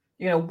of,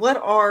 what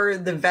are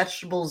the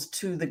vegetables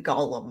to the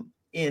golem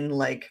in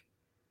like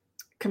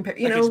compare?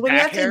 When you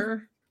have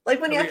to. Like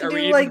when you have to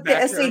do like the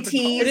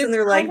SATs and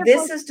they're like,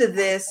 this is to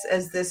this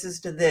as this is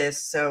to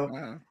this.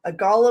 So a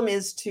golem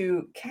is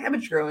to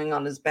cabbage growing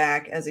on his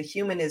back as a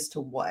human is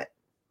to what?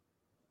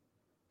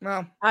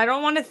 Well, I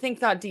don't want to think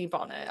that deep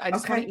on it. I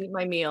just want to eat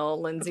my meal,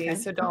 Lindsay. Okay.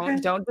 So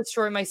don't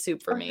destroy my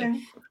soup for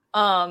me.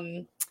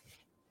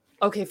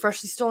 Okay,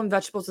 freshly stolen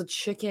vegetables with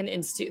chicken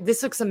and stew.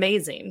 This looks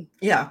amazing.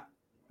 Yeah.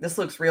 This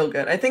looks real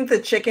good. I think the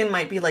chicken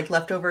might be like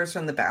leftovers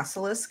from the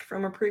basilisk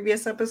from a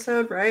previous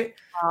episode, right?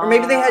 Or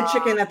maybe they had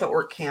chicken at the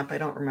orc camp. I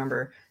don't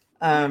remember.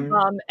 And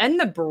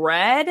the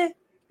bread.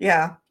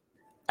 Yeah.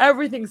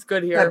 Everything's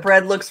good here. That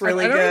bread looks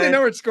really good. I don't really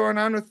know what's going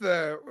on with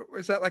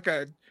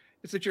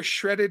is it just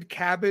shredded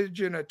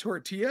cabbage in a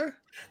tortilla?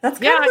 That's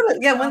kind of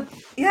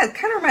it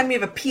kind of reminded me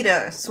of a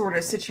pita sort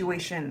of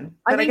situation.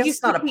 I think you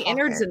stick the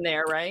innards in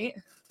there, right?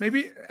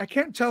 Maybe I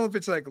can't tell if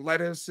it's like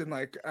lettuce and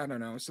like, I don't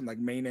know, some like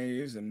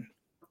mayonnaise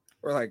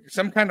or like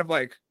some kind of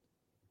like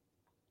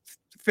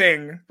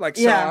thing like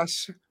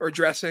sauce or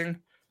dressing,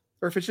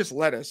 or if it's just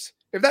lettuce.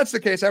 If that's the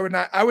case, I would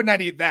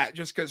not eat that,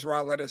 just because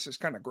raw lettuce is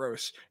kind of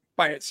gross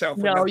by itself.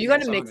 No, you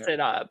got to mix it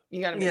up.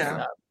 You got to mix it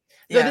up.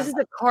 So this is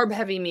a carb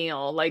heavy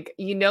meal. Like,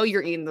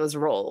 you're eating those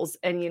rolls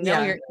and you're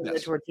eating the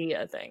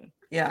tortilla thing.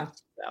 Yeah.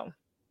 So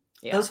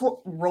those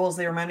rolls,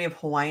 they remind me of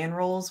Hawaiian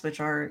rolls, which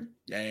are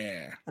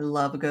I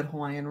love a good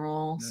Hawaiian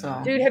roll.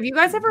 So dude, have you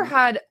guys ever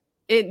had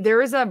it?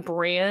 There is a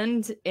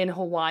brand in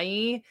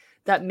Hawaii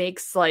that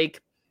makes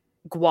like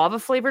guava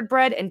flavored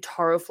bread and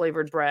taro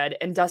flavored bread,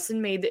 and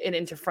Dustin made it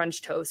into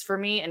French toast for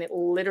me, and it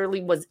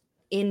literally was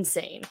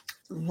insane.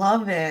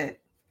 Love it.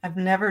 I've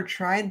never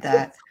tried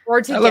that.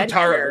 I love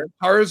taro.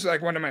 Taro is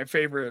like one of my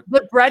favorite.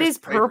 But bread is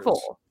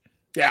purple.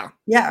 Yeah.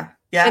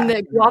 And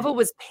the guava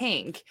was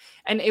pink,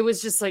 and it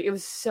was just like, it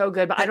was so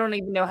good. But I don't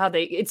even know how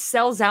it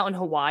sells out in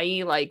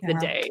Hawaii like the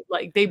day.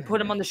 Like they put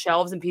them on the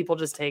shelves and people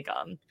just take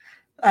them.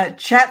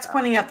 Chat's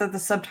pointing out that the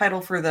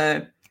subtitle for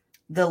the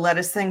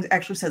lettuce thing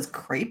actually says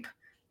crepe,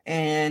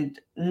 and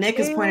Nick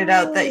has pointed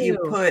out that you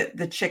put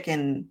the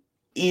chicken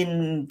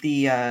in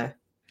the.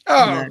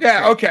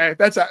 Okay,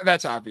 that's obvious.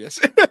 That's obvious.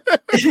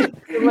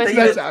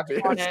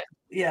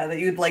 Yeah, that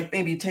you'd like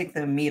maybe take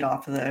the meat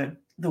off of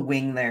the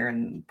wing there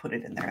and put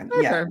it in there. And,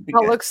 that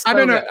looks. So I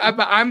don't know,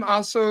 but I'm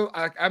also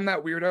I'm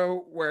that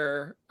weirdo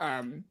where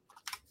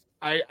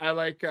I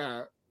like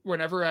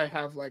whenever I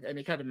have like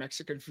any kind of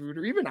Mexican food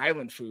or even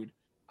island food.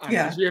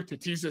 Because we have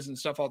tortillas and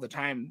stuff all the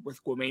time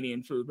with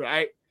Guamanian food, but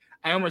I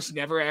almost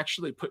never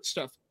actually put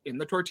stuff in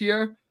the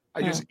tortilla.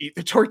 I just eat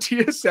the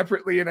tortilla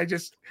separately and I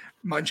just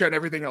munch on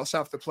everything else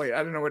off the plate.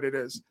 I don't know what it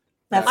is.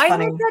 That's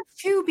funny. I like that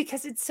too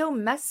because it's so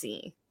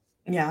messy.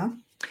 Yeah.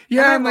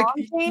 Yeah, and like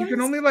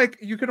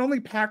you can only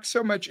pack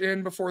so much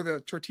in before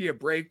the tortilla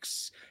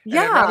breaks.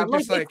 Yeah, I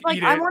want to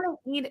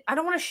eat. I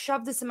don't want to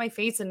shove this in my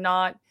face and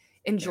not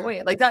enjoy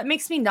it. Like that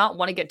makes me not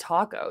want to get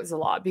tacos a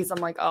lot because I'm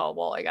like, oh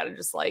well, I gotta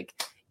just like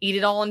eat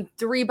it all in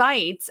 3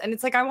 bites, and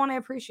it's like I want to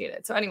appreciate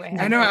it. So anyway,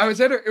 I know I was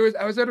at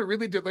a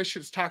really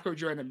delicious taco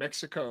joint in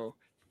Mexico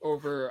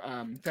over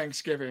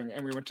Thanksgiving,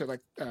 and we went to like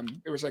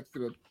it was like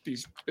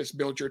this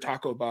build your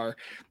taco bar,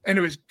 and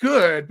it was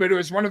good, but it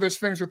was one of those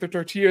things where the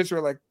tortillas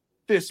were like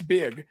this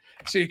big,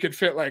 so you could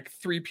fit like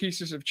 3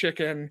 pieces of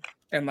chicken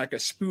and like a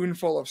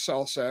spoonful of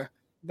salsa,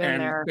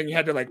 then you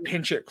had to like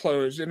pinch it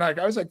closed, and like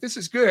I was like, this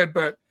is good,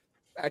 but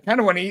I kind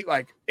of want to eat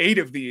like 8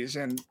 of these,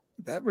 and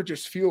that would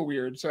just feel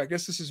weird. So I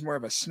guess this is more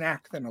of a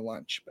snack than a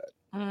lunch, but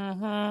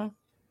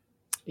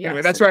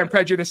anyway, that's why I'm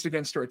prejudiced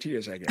against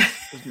tortillas, I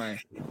guess. It's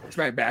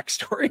my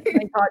backstory. Oh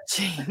my God,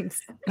 James.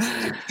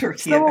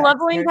 Still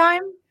leveling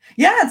time?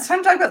 Yeah, it's time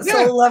to talk about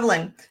solo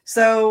leveling.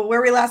 So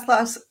where we left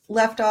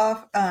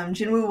off,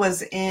 Jinwoo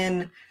was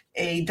in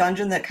a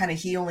dungeon that kind of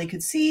he only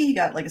could see. He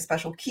got like a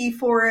special key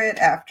for it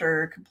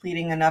after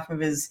completing enough of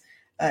his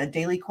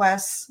daily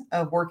quests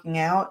of working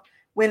out.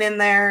 Went in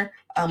there,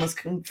 was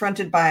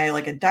confronted by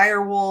like a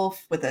dire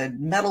wolf with a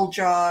metal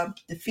jaw,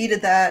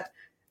 defeated that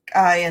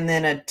guy, and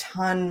then a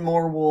ton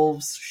more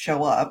wolves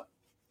show up.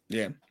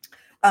 Yeah.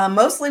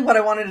 Mostly what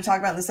I wanted to talk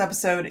about in this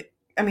episode,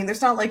 I mean,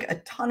 there's not like a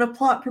ton of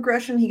plot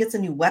progression. He gets a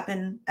new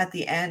weapon at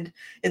the end.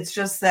 It's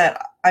just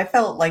that I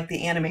felt like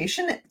the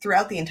animation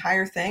throughout the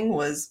entire thing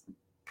was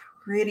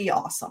pretty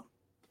awesome.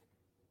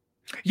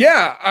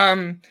 Yeah,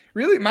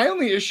 really, my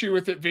only issue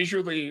with it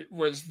visually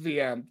was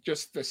the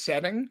just the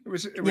setting. It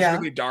was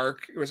really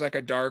dark. It was like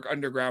a dark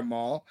underground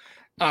mall.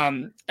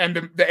 And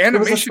the animation. It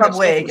was a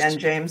subway again,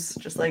 James,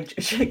 just like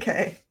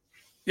JK.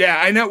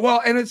 Yeah, I know.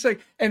 Well, and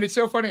it's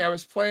so funny. I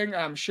was playing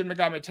Shin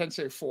Megami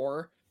Tensei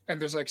 4,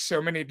 and there's like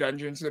so many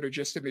dungeons that are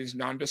just in these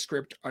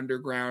nondescript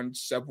underground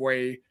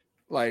subway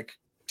like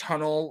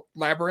tunnel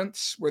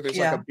labyrinths where there's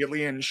like a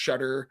billion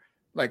shuttered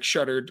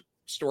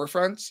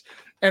storefronts.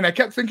 And I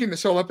kept thinking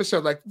this whole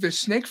episode, like, the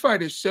snake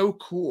fight is so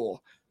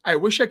cool. I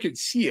wish I could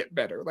see it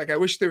better. Like, I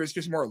wish there was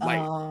just more light.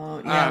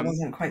 Oh, yeah, it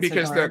wasn't quite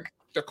because so dark.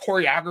 the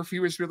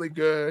choreography was really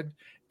good,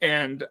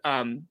 and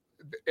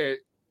it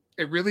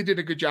really did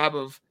a good job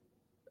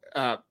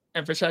of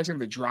emphasizing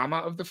the drama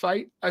of the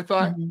fight. I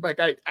thought, like,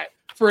 I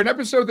for an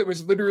episode that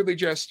was literally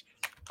just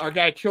a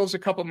guy kills a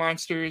couple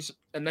monsters,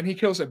 and then he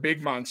kills a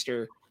big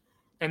monster,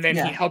 and then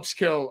he helps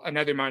kill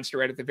another monster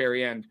right at the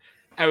very end.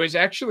 I was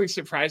actually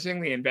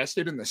surprisingly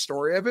invested in the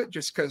story of it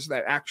just because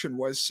that action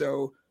was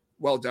so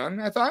well done,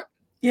 I thought.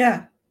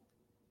 Yeah.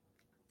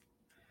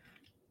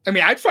 I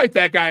mean, I'd fight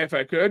that guy if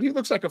I could. He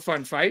looks like a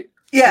fun fight.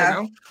 Yeah.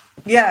 You know?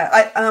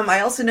 Yeah.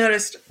 I also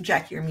noticed,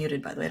 Jack, you're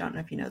muted, by the way. I don't know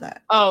if you know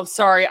that. Oh,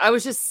 sorry. I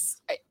was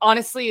just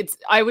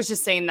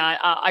saying that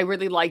I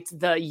really liked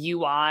the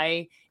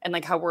UI and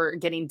like how we're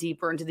getting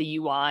deeper into the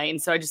UI. And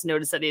so I just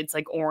noticed that it's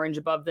like orange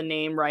above the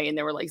name, right? And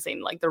they were like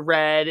saying like the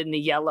red and the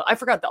yellow. I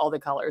forgot all the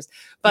colors,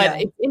 but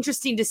it's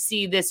interesting to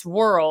see this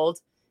world,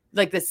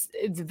 like this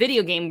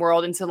video game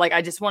world. And so like,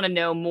 I just want to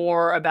know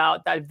more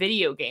about that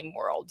video game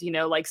world, you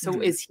know, like, so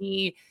is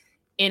he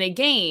in a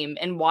game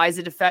and why is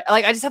it affect?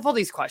 Like, I just have all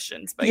these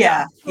questions, but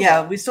yeah.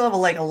 We still have a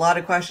lot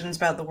of questions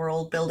about the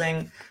world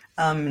building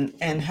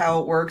and how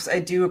it works. I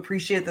do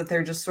appreciate that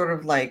they're just sort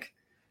of like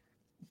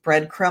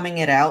breadcrumbing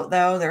it out,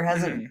 though. There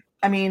hasn't,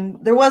 I mean,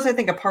 there was, I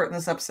think, a part in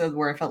this episode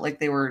where I felt like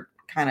they were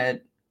kind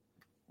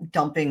of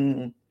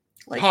dumping,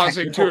 like,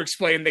 pausing to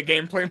explain the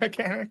gameplay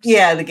mechanics.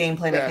 Yeah, the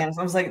gameplay mechanics.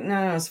 I was like,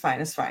 no, it's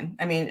fine.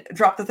 I mean,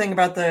 drop the thing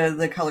about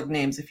the colored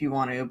names if you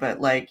want to, but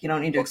like, you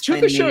don't need to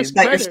explain to me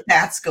that your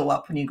stats go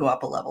up when you go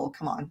up a level.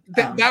 Come on.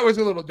 That was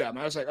a little dumb.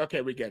 I was like,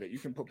 okay, we get it. You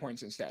can put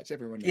points in stats.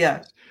 Everyone knows.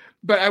 Yeah.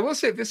 But I will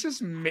say this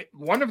is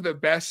one of the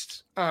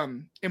best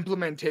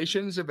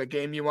implementations of a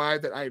game UI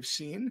that I've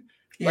seen.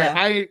 Yeah.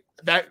 Like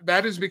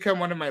that has become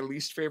one of my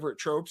least favorite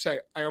tropes. I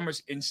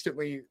almost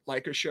instantly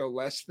like a show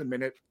less the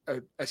minute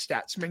a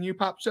stats menu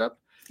pops up.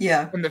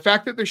 Yeah. And the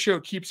fact that the show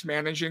keeps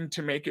managing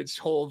to make its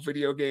whole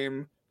video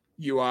game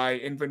UI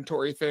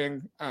inventory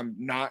thing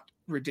not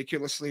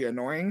ridiculously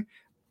annoying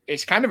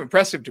is kind of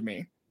impressive to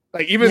me.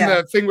 Like even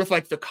the thing with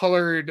like the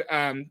colored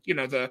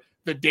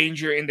the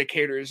danger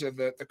indicators of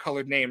the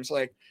colored names,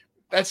 like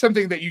that's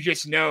something that you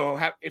just know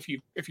if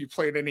you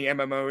played any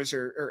MMOs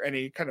or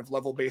any kind of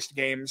level-based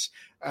games,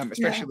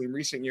 especially in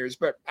recent years.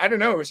 But I don't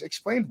know, it was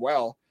explained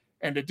well,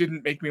 and it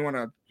didn't make me want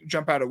to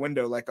jump out a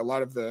window like a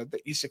lot of the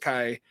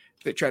isekai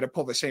that try to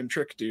pull the same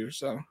trick do.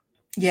 So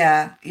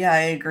yeah, I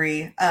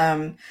agree.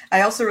 I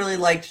also really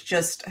liked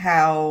just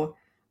how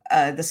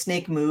the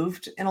snake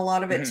moved in a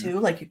lot of it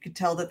too. Like you could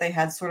tell that they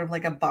had sort of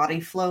like a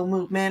body flow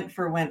movement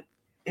for when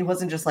it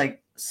wasn't just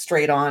like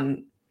straight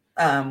on.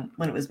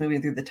 When it was moving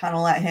through the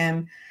tunnel at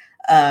him.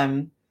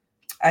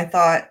 I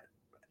thought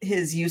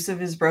his use of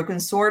his broken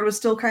sword was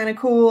still kind of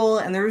cool.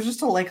 And there was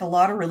just a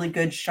lot of really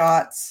good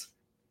shots.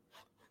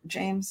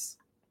 James,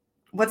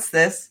 what's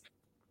this?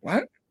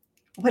 What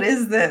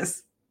is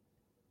this?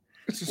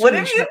 What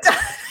have you done?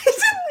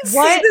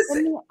 What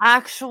in the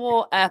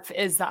actual F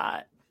is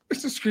that?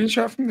 It's a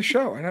screenshot from the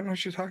show. I don't know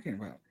what you're talking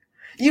about.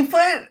 You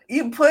put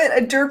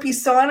a derpy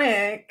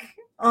Sonic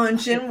on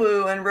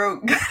Jinwoo and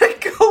wrote "Gotta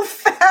go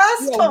fast."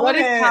 What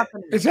is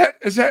happening? Is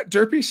that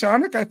derpy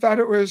Sonic? I thought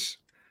it was.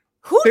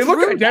 They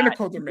look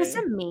identical to me. Is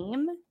this a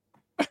meme?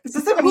 Is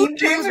this a meme,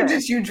 James, or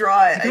did you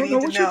draw it? I don't know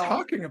what you're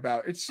talking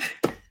about. It's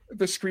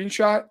the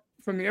screenshot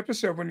from the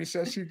episode when he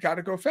says he's got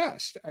to go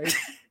fast.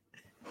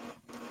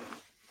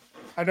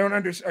 I don't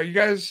understand. Are you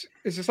guys?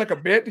 Is this like a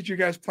bit? Did you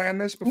guys plan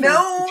this before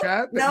the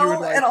chat?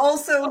 No. And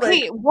also,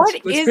 let's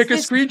pick a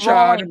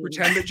screenshot and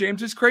pretend that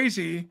James is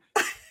crazy.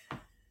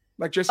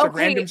 Like just a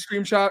random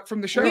screenshot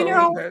from the show. You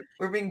know,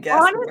 we're being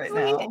guessed right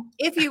now.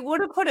 If you would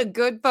have put a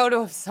good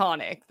photo of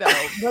Sonic, though,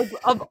 like,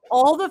 of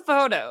all the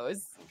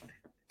photos,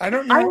 I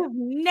don't know. I've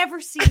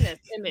never seen this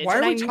image. Why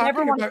are we and I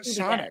talking never about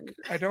Sonic?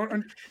 I don't.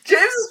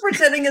 James is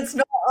pretending it's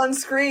not on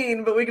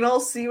screen, but we can all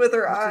see with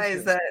our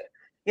eyes that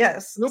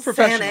yes, real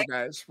professional Sonic.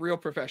 guys, real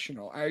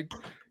professional.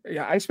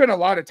 I spent a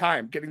lot of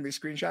time getting these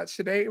screenshots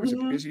today. It was a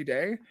busy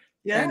day.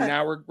 Yeah. And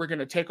now we're going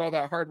to take all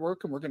that hard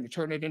work and we're going to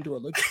turn it into a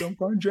let's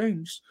dunk on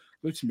James.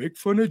 Let's make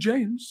fun of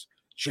James.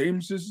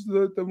 James is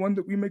the one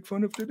that we make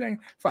fun of today.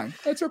 Fine.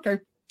 That's okay.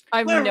 I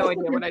have no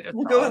idea what I just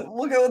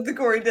we'll go with the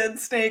gory dead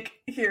snake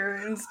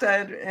here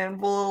instead, and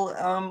we'll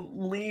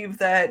leave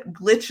that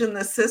glitch in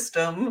the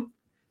system,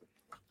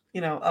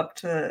 up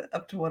to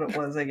what it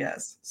was, I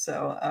guess.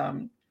 So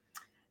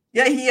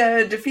yeah, he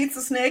defeats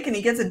the snake and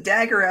he gets a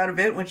dagger out of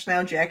it, which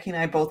now Jackie and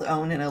I both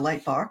own in a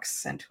light box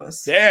sent to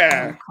us.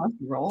 Yeah.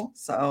 Roll.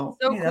 So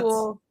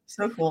cool.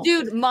 So cool.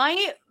 Dude,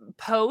 my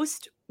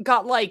post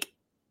got like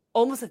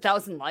almost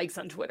 1,000 likes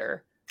on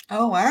Twitter.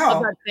 Oh, wow.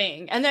 Of that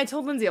thing. And then I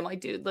told Lindsay, I'm like,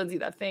 dude, Lindsay,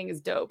 that thing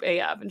is dope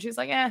AF. And she's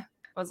like, eh.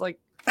 I was like,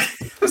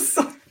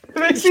 it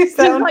makes you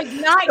sound like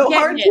not so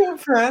hard to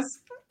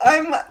impress.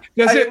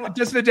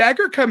 Does the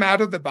dagger come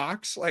out of the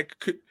box? Like,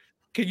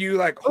 can you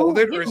like hold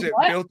it, or is it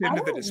built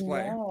into the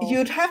display? Know.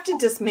 You'd have to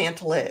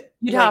dismantle it.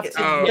 You'd have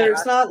to.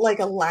 There's not like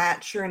a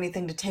latch or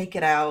anything to take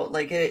it out.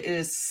 Like it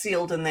is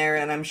sealed in there,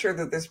 and I'm sure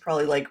that there's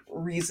probably like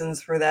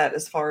reasons for that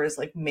as far as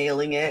like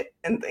mailing it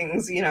and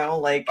things.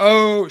 Like.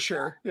 Oh,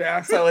 sure,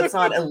 yeah. So it's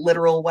not a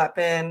literal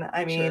weapon.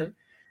 I mean,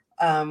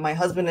 my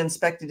husband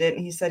inspected it,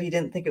 and he said he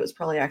didn't think it was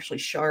probably actually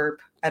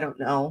sharp. I don't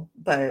know,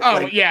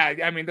 but yeah.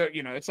 I mean,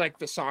 it's like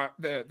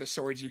the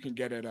swords you can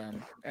get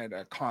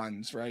at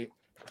cons, right?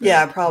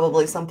 Yeah,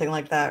 probably something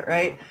like that,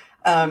 right?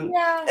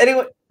 Yeah.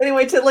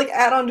 Anyway, to like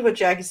add on to what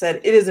Jackie said,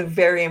 it is a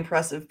very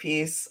impressive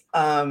piece.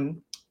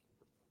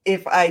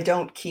 If I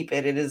don't keep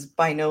it, it is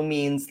by no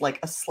means like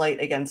a slight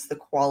against the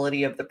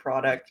quality of the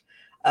product.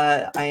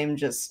 I am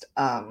just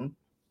I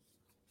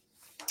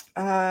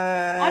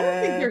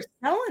don't think they're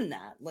selling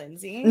that,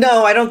 Lindsay.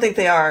 No, I don't think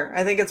they are.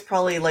 I think it's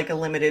probably like a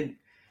limited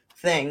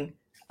thing.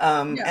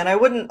 And I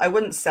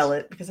wouldn't sell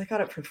it because I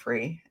got it for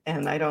free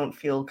and I don't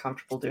feel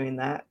comfortable doing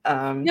that.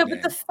 But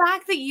the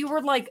fact that you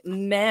were like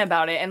meh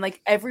about it and like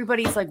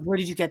everybody's like, where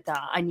did you get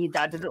that? I need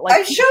that. Did it like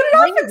I showed it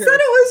off and said it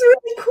was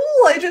really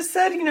cool. I just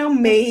said,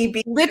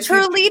 maybe.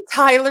 Literally,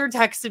 Tyler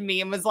texted me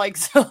and was like,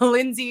 so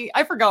Lindsay,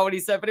 I forgot what he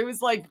said, but it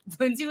was like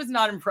Lindsay was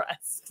not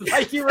impressed.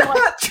 Like you were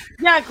like,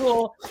 yeah,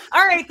 cool.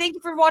 All right, thank you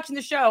for watching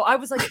the show. I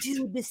was like,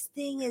 dude, this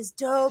thing is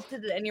dope.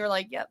 And you were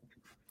like, yep,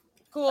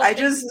 cool. I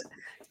just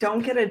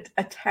don't get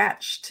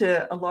attached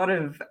to a lot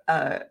of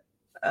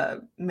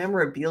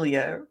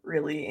memorabilia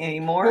really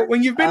anymore. Well,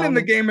 when you've been in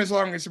the game as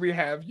long as we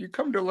have, you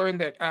come to learn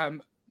that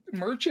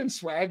merch and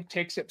swag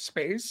takes up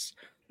space.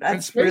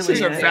 And space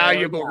is a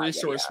valuable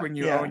resource when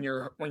you own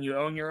your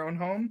own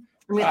home.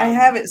 I mean, I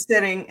have it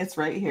sitting. It's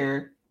right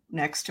here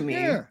next to me.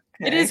 Yeah.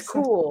 Okay, it is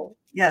cool.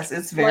 Yes,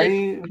 it's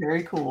very,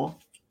 very cool.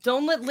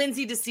 Don't let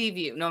Lindsay deceive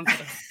you. No, I'm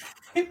kidding.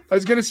 I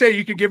was gonna say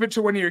you could give it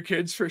to one of your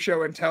kids for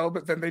show and tell,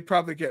 but then they'd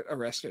probably get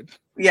arrested.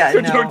 Yeah, so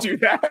no. Don't do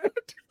that.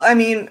 I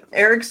mean,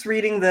 Eric's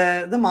reading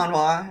the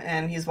manhwa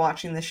and he's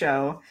watching the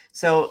show,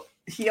 so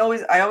I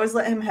always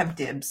let him have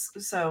dibs.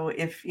 So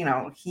if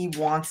he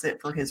wants it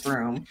for his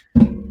room,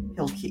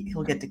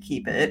 he'll get to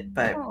keep it.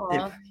 But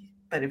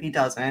if he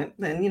doesn't,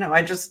 then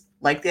I just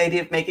like the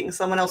idea of making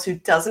someone else who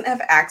doesn't have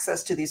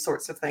access to these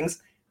sorts of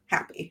things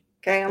happy.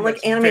 Okay, I'm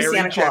like anime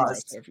Santa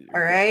Claus.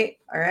 All right.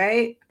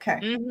 Okay.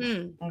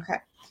 Mm-hmm. Okay.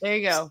 There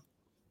you go.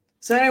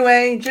 So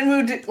anyway,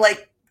 Jinwoo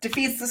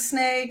defeats the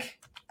snake,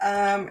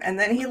 and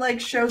then he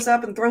shows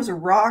up and throws a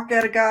rock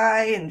at a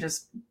guy and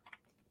just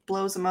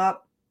blows him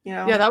up.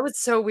 Yeah, that was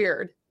so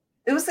weird.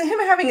 It was him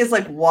having his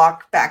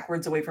walk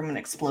backwards away from an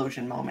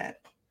explosion moment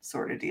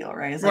sort of deal,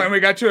 right? And we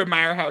got to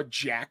admire how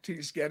jacked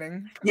he's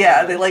getting.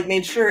 Yeah, they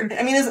made sure.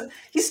 I mean,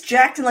 he's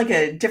jacked in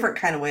a different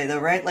kind of way though,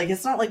 right?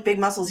 It's not like big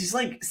muscles. He's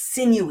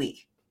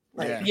sinewy.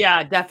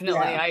 Yeah, definitely.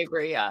 Yeah. I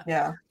agree. Yeah.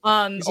 Yeah.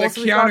 He's like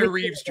Keanu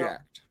Reeves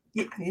jacked.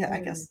 Yeah, I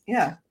guess.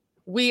 Yeah.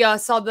 We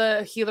saw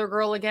the healer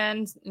girl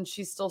again, and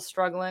she's still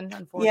struggling,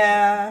 unfortunately.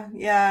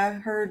 Yeah.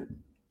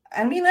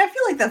 I mean, I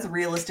feel like that's a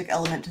realistic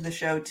element to the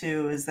show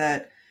too. Is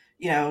that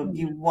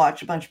you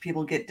watch a bunch of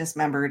people get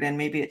dismembered, and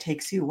maybe it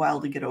takes you a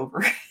while to get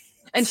over it.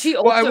 And she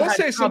also I will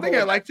say something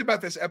I liked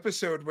about this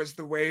episode was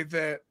the way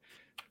that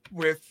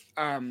with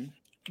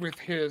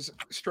his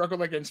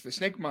struggle against the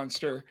snake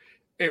monster,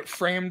 it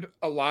framed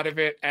a lot of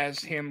it as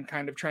him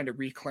kind of trying to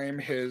reclaim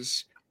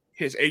his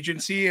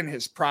agency and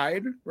his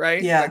pride,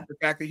 right? Yeah. Like the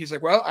fact that he's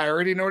like, well, I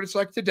already know what it's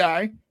like to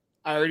die.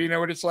 I already know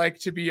what it's like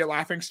to be a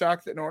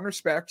laughingstock that no one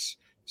respects.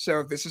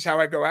 So if this is how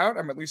I go out,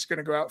 I'm at least going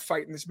to go out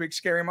fighting this big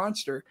scary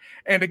monster.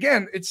 And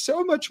again, it's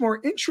so much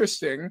more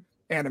interesting,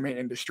 anime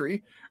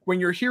industry, when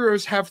your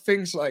heroes have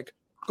things like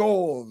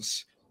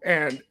goals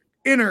and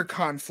inner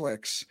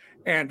conflicts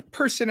and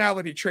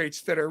personality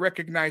traits that are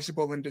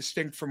recognizable and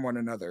distinct from one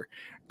another.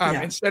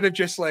 Instead of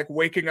just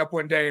waking up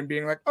one day and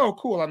being like, oh,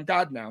 cool, I'm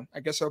God now. I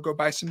guess I'll go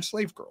buy some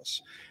slave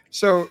girls.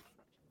 So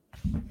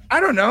I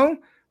don't know.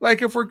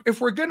 Like if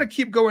we're gonna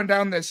keep going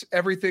down this,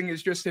 everything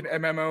is just an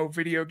MMO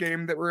video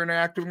game that we're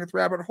interacting with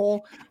rabbit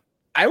hole.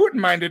 I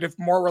wouldn't mind it if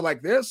more were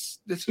like this.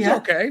 This is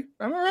okay.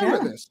 I'm all right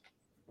with this.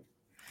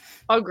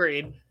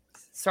 Agreed.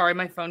 Sorry,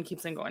 my phone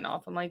keeps on going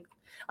off. I'm like,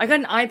 I got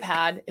an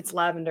iPad. It's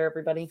lavender,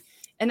 everybody,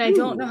 and I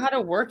don't know how to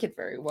work it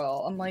very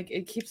well. I'm like,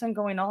 it keeps on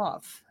going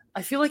off.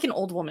 I feel like an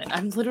old woman.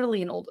 I'm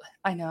literally an old.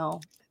 I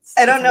know.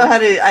 I don't know how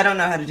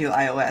to do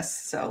iOS,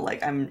 so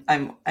like I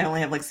only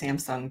have like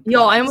Samsung.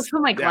 Yo, I almost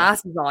put my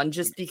glasses on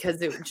just because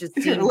it just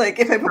seemed like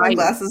if I put my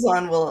glasses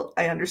on, will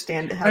I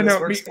understand how this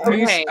works?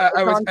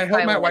 I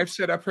helped my wife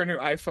set up her new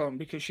iPhone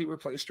because she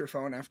replaced her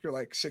phone after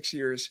like 6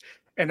 years,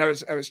 and I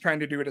was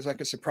trying to do it as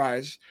like a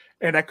surprise,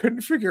 and I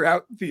couldn't figure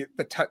out the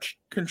touch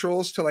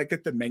controls to like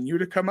get the menu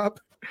to come up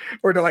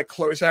or to like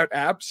close out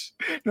apps.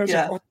 And I was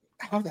like, oh,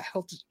 how the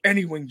hell does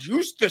anyone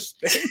use this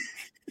thing?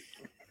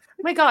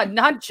 Oh my God,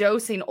 not Joe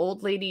saying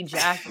old lady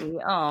Jackie.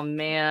 Oh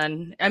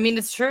man. I mean,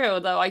 it's true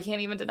though. I can't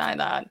even deny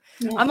that.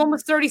 Yeah. I'm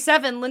almost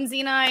 37.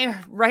 Lindsay and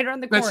I right around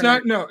the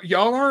corner.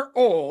 Y'all aren't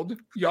old.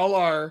 Y'all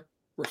are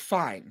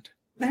refined.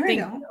 There we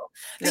go.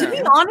 To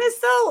be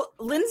honest though,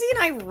 Lindsay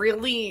and I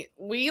really,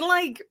 we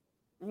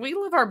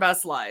live our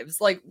best lives.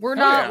 Like we're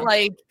not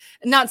like,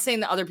 not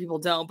saying that other people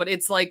don't, but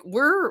it's like,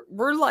 we're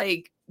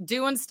like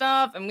doing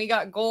stuff and we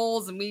got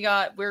goals and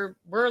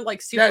we're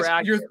like super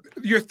active.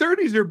 Your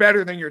 30s are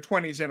better than your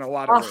 20s in a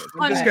lot of ways.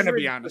 I'm just going to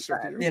be honest with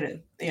you. It is.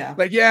 Yeah.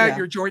 Like,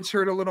 your joints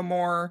hurt a little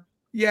more.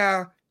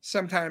 Yeah.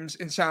 Sometimes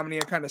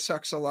insomnia kind of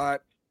sucks a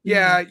lot.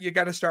 Yeah. You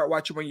got to start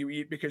watching when you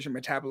eat because your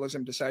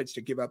metabolism decides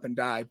to give up and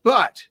die.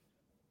 But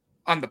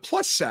on the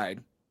plus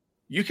side,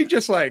 you can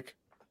just like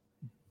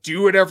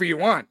do whatever you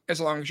want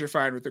as long as you're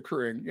fine with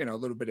accruing, a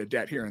little bit of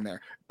debt here and there.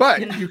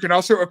 But you can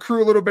also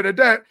accrue a little bit of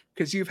debt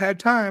because you've had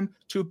time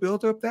to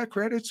build up that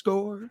credit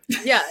score.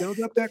 Yeah. Build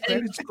up that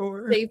credit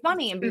score. Save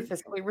money and be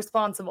fiscally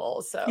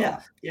responsible. So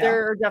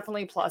there are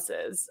definitely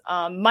pluses.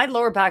 My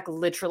lower back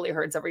literally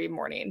hurts every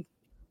morning.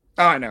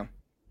 Oh, I know.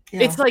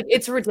 Yeah. It's like,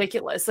 it's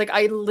ridiculous. Like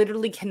I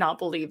literally cannot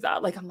believe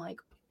that. Like, I'm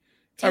like,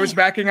 damn. I was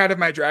backing out of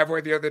my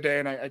driveway the other day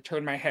and I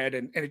turned my head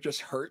and it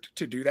just hurt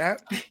to do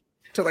that.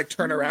 To like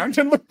turn around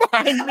and look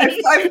behind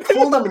me. I've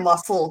pulled a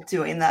muscle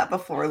doing that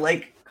before,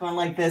 like going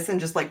like this and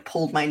just like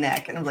pulled my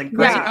neck. And I was like,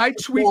 great. I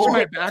tweaked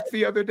my back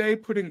the other day,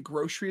 putting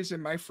groceries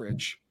in my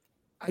fridge.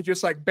 I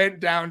just like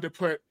bent down to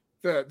put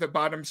the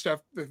bottom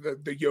stuff,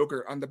 the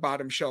yogurt on the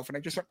bottom shelf. And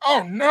I just went,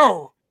 oh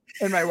no.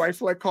 And my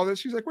wife like called us.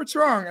 She's like, what's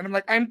wrong? And I'm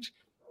like, I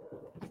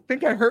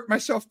think I hurt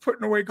myself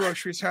putting away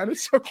groceries, hon.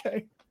 It's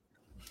okay.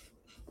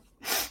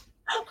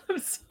 I'm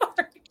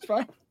sorry. It's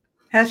fine.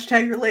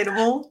 Hashtag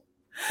relatable.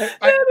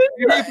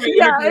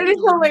 It is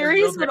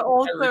hilarious, but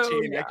also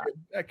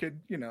I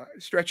could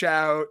stretch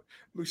out,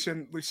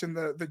 loosen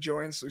the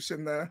joints,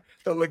 loosen the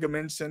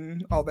ligaments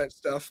and all that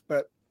stuff.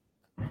 But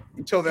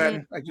until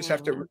then, I just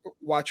have to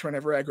watch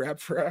whenever I grab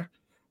for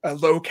a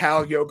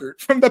low-cal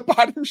yogurt from the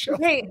bottom shelf.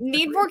 Hey,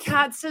 Need More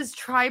Cat says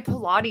try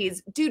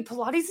Pilates. Dude,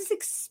 Pilates is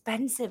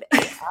expensive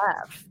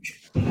AF.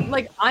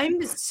 Like,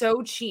 I'm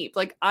so cheap.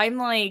 Like, I'm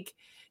like,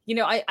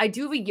 I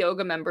do have a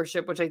yoga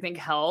membership, which I think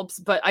helps,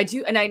 but I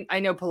do, and I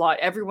know Pilates,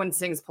 everyone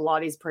sings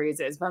Pilates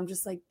praises, but I'm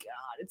just like,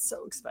 God, it's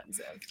so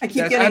expensive. I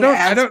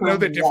don't know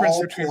the difference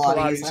between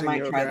Pilates and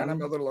yoga, and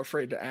I'm a little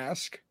afraid to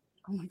ask.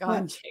 Oh my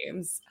God,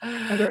 James.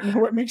 I don't know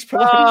what makes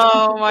Pilates.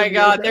 Oh my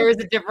God, there is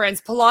a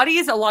difference.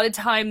 Pilates, a lot of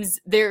times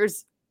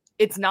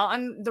it's not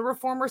on the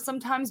reformer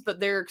sometimes, but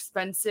they're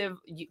expensive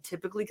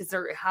typically because they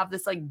have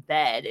this like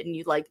bed and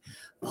you like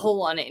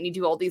pull on it and you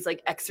do all these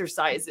like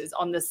exercises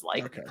on this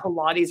like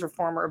Pilates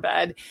reformer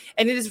bed.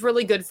 And it is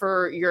really good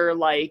for your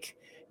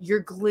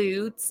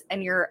glutes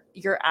and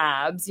your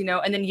abs,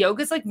 and then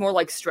yoga is like more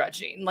like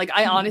stretching. Like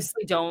I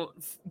honestly don't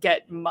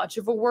get much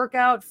of a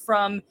workout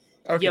from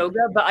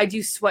yoga, but I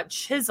do sweat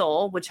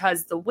chisel, which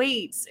has the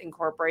weights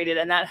incorporated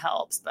and that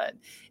helps. But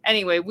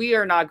anyway, we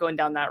are not going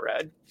down that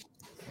road.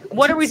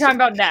 What are we talking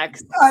about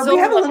next? We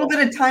have a little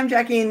bit of time,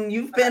 Jackie, and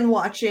you've been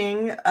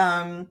watching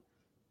The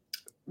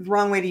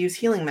Wrong Way to Use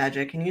Healing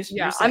Magic, and you said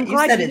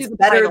it's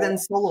better than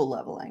solo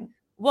leveling.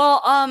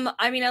 Well,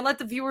 I mean, I let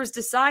the viewers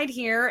decide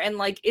here, and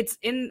like it's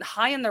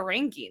high in the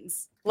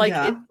rankings. Like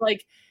it's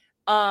like,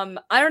 I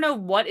don't know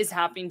what is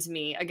happening to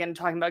me. Again,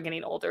 talking about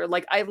getting older.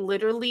 Like I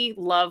literally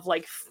love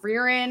like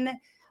Frieren,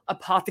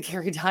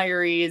 Apothecary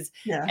Diaries,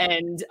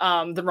 and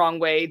The Wrong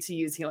Way to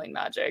Use Healing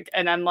Magic.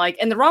 And I'm like,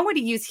 and The Wrong Way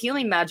to Use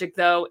Healing Magic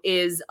though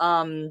is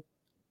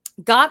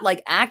got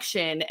like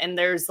action, and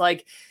there's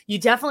like, you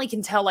definitely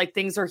can tell like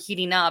things are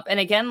heating up. And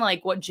again,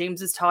 like what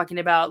James is talking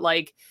about,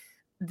 like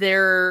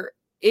there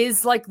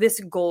is like this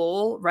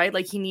goal, right?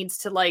 Like he needs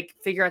to like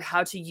figure out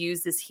how to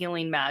use this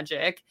healing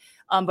magic.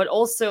 But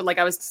also, like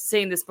I was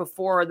saying this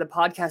before the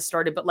podcast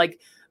started, but like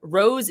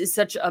Rose is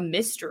such a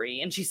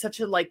mystery and she's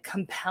such a like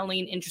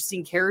compelling,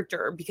 interesting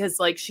character because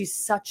like she's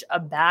such a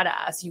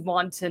badass. You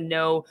want to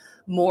know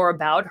more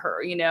about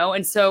her,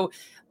 And so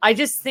I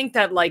just think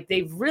that like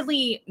they've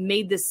really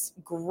made this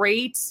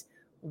great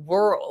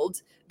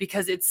world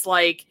because it's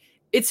like,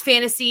 it's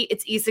fantasy,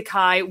 it's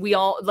isekai. We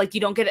all like,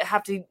 you don't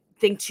have to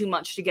think too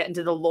much to get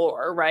into the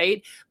lore,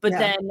 right? But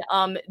then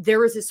there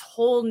was this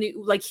whole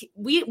new, like,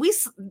 we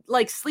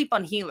like sleep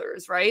on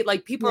healers, right?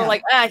 Like people are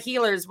like,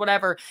 healers,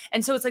 whatever.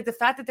 And so it's like the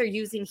fact that they're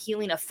using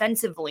healing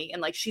offensively,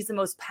 and like she's the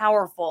most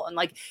powerful, and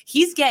like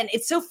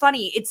it's so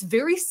funny. It's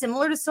very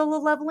similar to Solo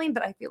Leveling,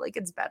 but I feel like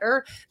it's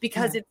better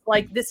because it's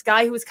like this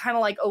guy who was kind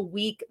of like a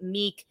weak,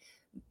 meek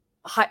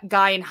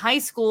guy in high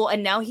school,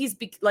 and now he's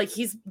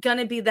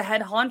gonna be the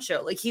head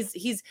honcho. Like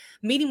he's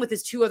meeting with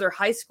his 2 other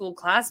high school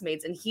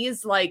classmates, and he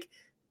is like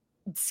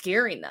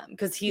scaring them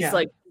because he's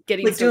like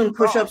getting like doing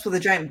push-ups with a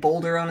giant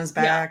boulder on his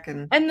back.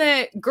 And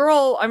the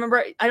girl, I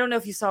remember, I don't know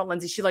if you saw it,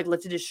 Lindsay, she like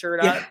lifted his shirt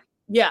up.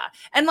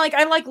 And like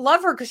I like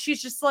love her because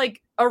she's just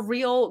like a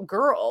real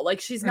girl. Like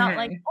she's not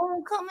like,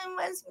 oh, come and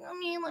rescue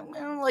me,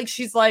 like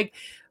she's like,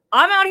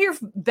 I'm out here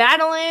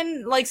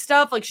battling like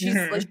stuff. Like she's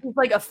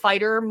like a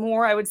fighter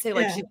more, I would say.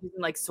 Like she's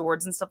using like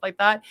swords and stuff like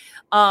that.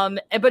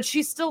 But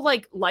she still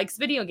like likes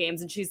video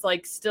games, and she's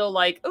like still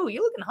like, oh,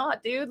 you looking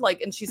hot, dude.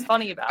 Like, and she's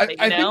funny about it.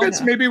 I think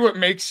that's maybe what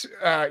makes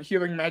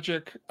Healing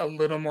Magic a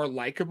little more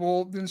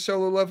likable than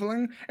Solo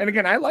Leveling. And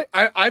again,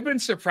 I've been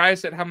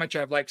surprised at how much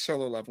I've liked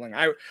Solo Leveling.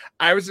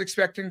 I was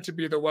expecting to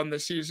be the one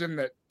this season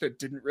that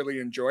didn't really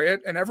enjoy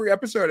it, and every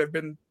episode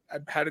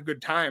I've had a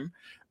good time.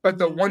 But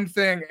the one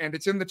thing, and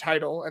it's in the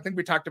title, I think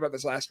we talked about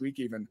this last week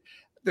even,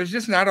 there's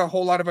just not a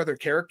whole lot of other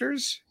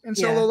characters in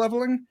Solo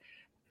Leveling.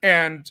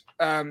 And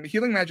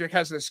Healing Magic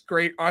has this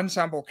great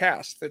ensemble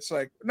cast that's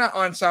like, not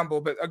ensemble,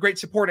 but a great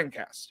supporting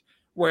cast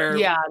where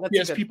he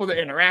has people to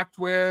interact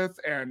with,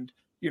 and,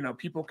 you know,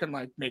 people can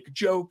like make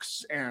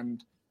jokes,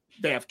 and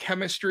they have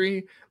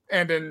chemistry.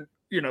 And then,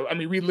 you know, I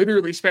mean, we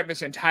literally spent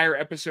this entire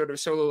episode of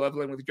Solo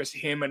Leveling with just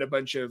him and a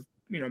bunch of,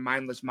 you know,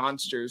 mindless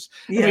monsters.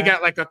 And we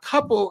got like a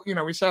couple, you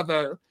know, we saw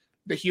the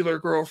healer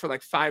girl for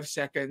like 5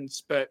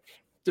 seconds, but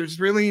there's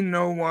really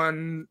no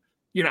one,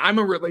 you know, I'm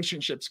a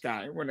relationships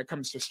guy when it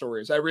comes to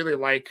stories. I really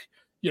like,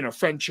 you know,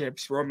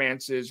 friendships,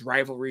 romances,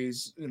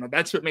 rivalries, you know,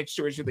 that's what makes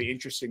stories really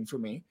interesting for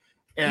me.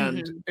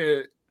 And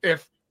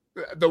if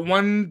the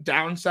one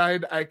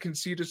downside I can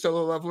see to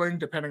Solo Leveling,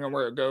 depending on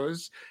where it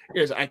goes,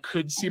 is I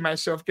could see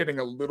myself getting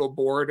a little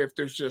bored if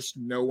there's just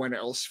no one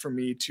else for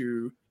me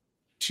to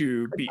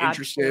be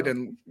interested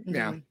in.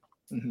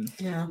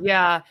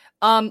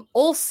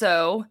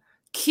 Also,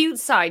 cute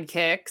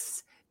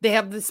sidekicks. They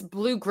have this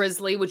blue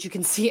grizzly, which you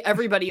can see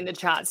everybody in the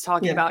chat's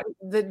talking about.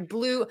 The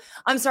blue,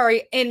 I'm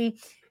sorry, in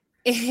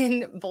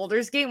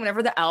Baldur's Gate,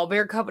 whenever the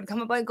owlbear cub would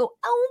come up, I'd go,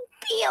 "I'll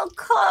be a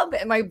cub,"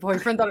 and my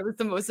boyfriend thought it was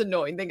the most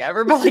annoying thing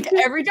ever. But like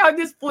every time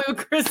this blue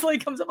grizzly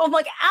comes up, I'm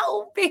like,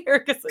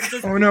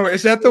 "Owlbear!" Oh no,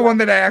 is that the one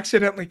that I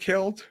accidentally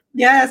killed?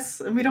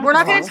 Yes, we're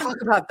not going to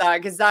talk about that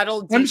because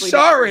that'll. I'm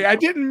sorry, I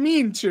didn't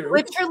mean to.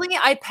 Literally,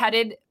 I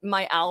petted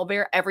my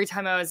owlbear every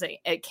time I was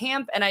at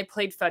camp, and I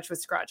played fetch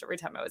with Scratch every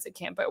time I was at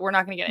camp. But we're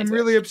not going to get into it.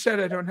 I'm really upset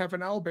I don't have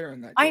an owlbear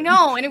in that game. I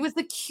know, and it was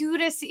the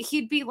cutest.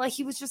 He'd be like,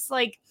 he was just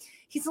like,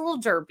 he's a little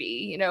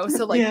derpy, you know.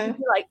 So like, he'd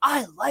be like,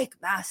 "I like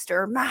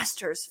Master.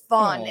 Master's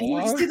fun," and he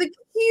would just do the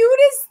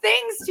cutest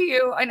things to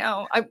you. I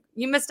know,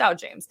 you missed out,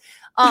 James.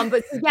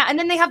 But yeah, and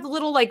then they have the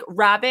little like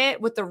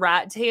rabbit with the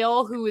rat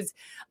tail, who is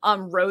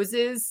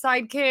Rose's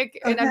sidekick,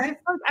 and I'm just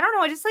like, I don't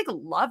know, I just like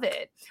love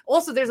it.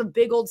 Also, there's a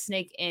big old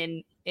snake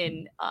in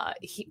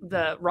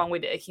the wrong way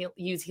to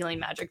use healing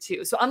magic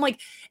too. So I'm like,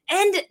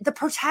 and the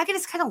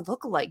protagonists kind of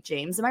look alike.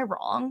 James, am I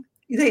wrong?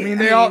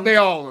 They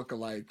all look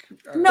alike.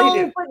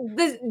 No, but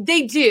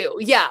they do.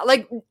 Yeah,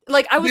 like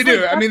I was. They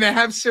do. I mean, they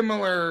have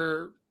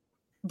similar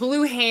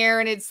blue hair,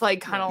 and it's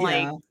like kind of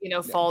like, you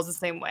know, falls the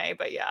same way.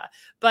 But yeah,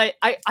 but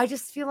I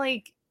just feel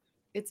like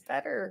it's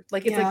better.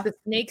 Like it's like the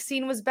snake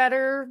scene was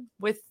better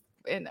with.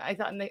 And I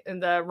thought in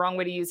the wrong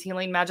way to use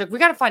healing magic. We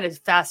got to find a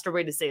faster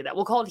way to say that.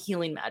 We'll call it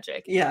healing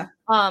magic.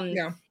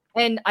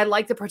 And I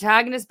like the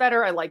protagonist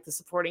better. I like the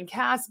supporting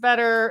cast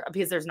better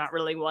because there's not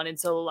really one in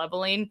Solo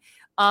Leveling.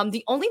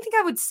 The only thing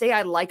I would say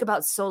I like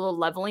about Solo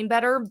Leveling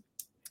better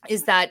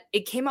is that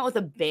it came out with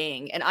a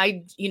bang.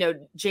 And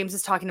James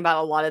is talking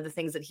about a lot of the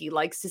things that he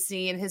likes to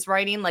see in his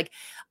writing. Like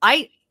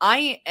I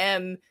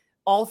am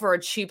all for a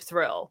cheap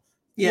thrill.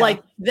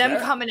 Like them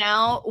coming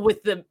out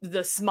with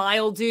the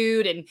smile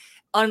dude and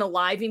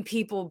unaliving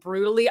people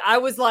brutally. I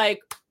was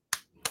like,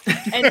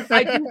 and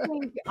I do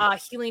think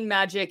healing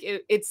magic,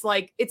 it's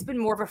like, it's been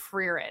more of a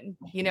freer-in,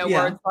 you know,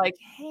 where it's like,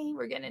 hey,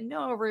 we're getting to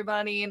know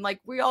everybody and like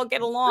we all get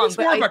along.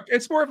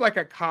 It's more of like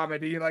a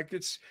comedy. Like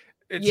it's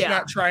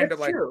not trying to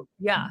like,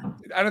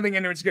 I don't think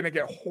anyone's going to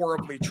get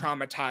horribly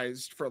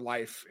traumatized for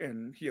life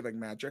in healing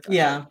magic.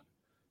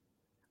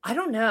 I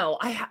don't know.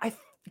 I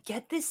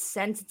get this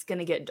sense it's going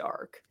to get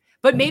dark.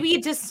 But maybe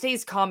it just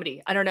stays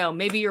comedy. I don't know.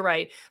 Maybe you're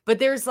right. But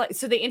there's like,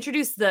 so they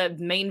introduced the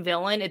main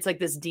villain. It's like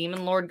this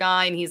demon lord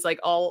guy, and he's like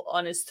all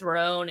on his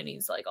throne, and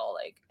he's like all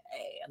like,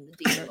 "Hey, I'm the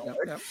demon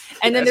lord."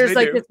 And then there's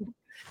like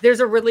there's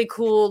a really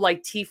cool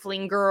like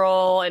tiefling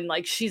girl, and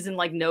like she's in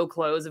like no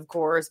clothes, of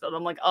course. But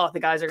I'm like, oh,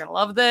 the guys are gonna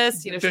love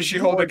this. You know, does she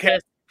hold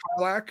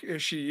Karlak?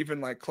 Is she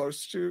even like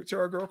close to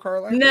our girl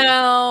Karlak?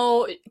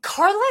 No,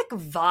 Karlak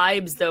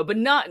vibes though, but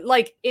not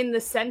like in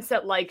the sense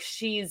that like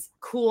she's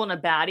cool and a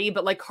baddie,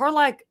 but like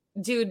Karlak,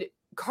 dude,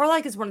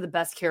 Karlak is one of the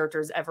best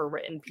characters ever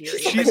written,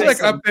 period. She's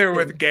like up there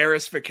with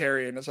Garrus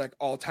Vicarian as like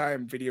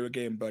all-time video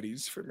game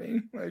buddies for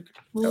me. Like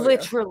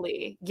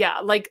literally. Yeah.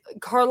 Like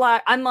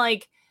Karlak, I'm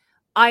like,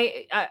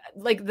 I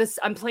like this,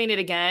 I'm playing it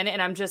again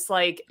and I'm just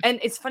like, and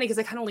it's funny because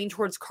I kind of lean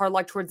towards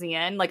Karlak towards the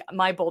end. Like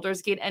my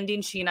Baldur's Gate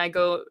ending, she and I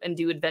go and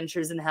do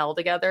adventures in hell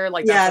together.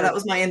 Like that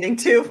was my ending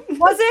too.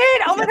 Was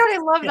it? Oh my god, I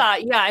love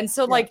that. Yeah. And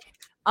so like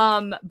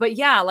but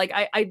yeah, like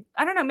I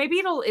don't know, maybe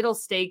it'll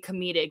stay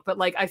comedic, but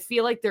like I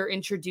feel like they're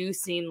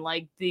introducing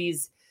like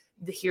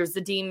here's the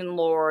demon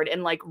lord,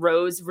 and like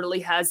Rose really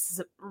has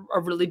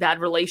a really bad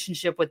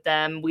relationship with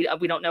them. We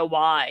don't know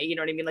why, you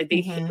know what I mean? Like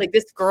they like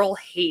this girl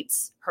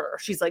hates her.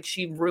 She's like,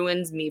 she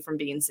ruins me from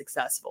being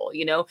successful,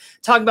 you know?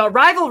 Talking about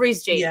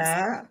rivalries, James.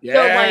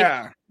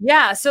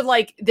 So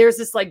like there's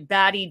this like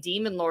baddie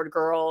demon lord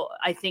girl,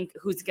 I think,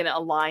 who's gonna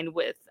align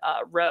with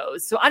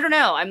Rose. So I don't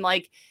know. I'm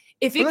like,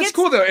 that's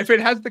cool though. If it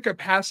has the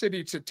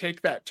capacity to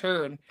take that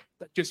turn,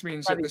 that just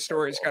means that the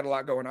story's got a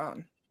lot going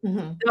on.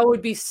 That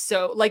would be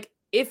so like,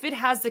 if it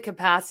has the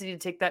capacity to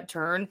take that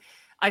turn,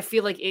 I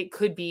feel like it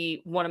could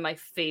be one of my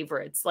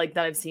favorites, like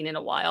that I've seen in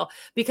a while.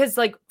 Because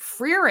like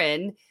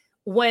Frieren,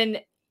 when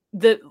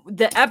the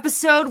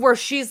episode where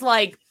she's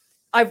like,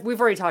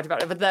 we've already talked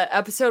about it, but the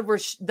episode where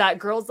that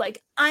girl's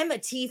like, I'm a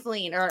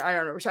tiefling, or I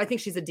don't know, I think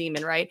she's a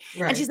demon, right?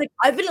 And she's like,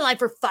 I've been alive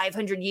for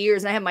 500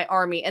 years and I have my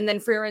army. And then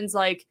Frieren's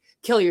like,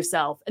 kill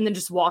yourself, and then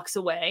just walks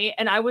away.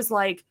 And I was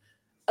like,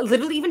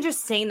 literally even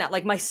just saying that,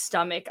 like my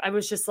stomach, I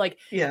was just like,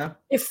 yeah,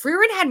 if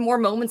Frieren had more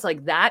moments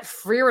like that,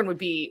 Frieren would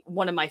be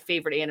one of my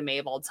favorite anime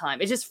of all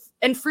time. It's just,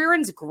 and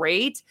Frieren's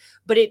great,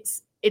 but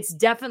it's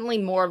definitely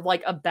more of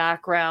like a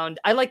background.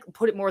 I like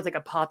put it more as like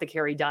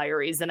Apothecary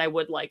Diaries than I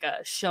would like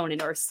a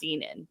shonen or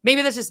seinen.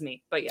 Maybe that's just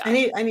me, but yeah.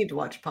 I need to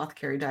watch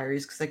Apothecary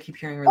Diaries because I keep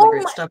hearing really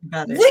great stuff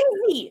about it.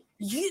 Lindsay,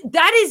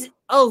 that is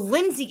a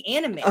Lindsay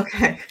anime.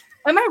 Okay.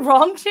 Am I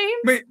wrong,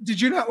 James? Wait,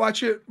 did you not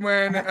watch it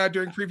when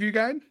during preview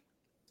guide?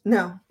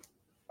 No.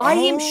 I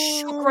am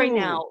shook right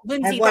now.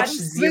 Lindsay, I've watched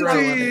zero of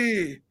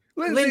it.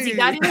 Lindsay,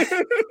 that is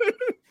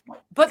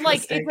but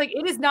like it's like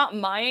it is not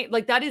my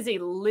like that is a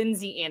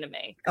Lindsay anime.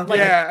 Okay. Like,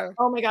 yeah.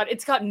 Oh my god,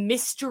 it's got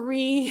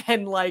mystery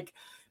and like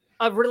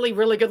a really,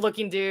 really good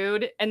looking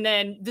dude. And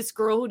then this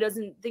girl who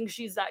doesn't think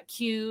she's that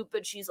cute,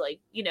 but she's like,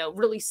 you know,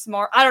 really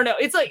smart. I don't know.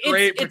 It's like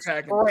great it's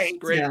protagonist.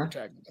 Great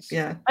protagonist.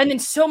 Yeah. And then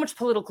so much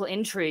political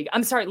intrigue.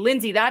 I'm sorry,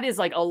 Lindsay, that is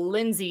like a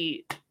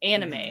Lindsay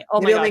anime.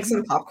 Oh Maybe my god. I'll make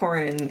some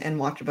popcorn and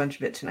watch a bunch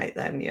of it tonight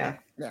then. Yeah.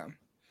 Yeah.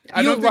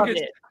 I don't think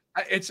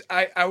it's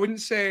I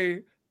wouldn't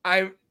say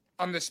I'm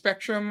on the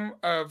spectrum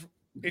of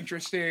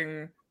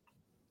interesting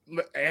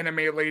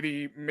anime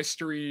lady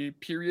mystery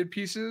period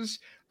pieces.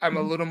 I'm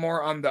a little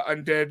more on the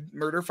undead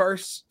murder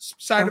farce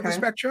side of the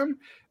spectrum,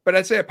 but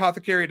I'd say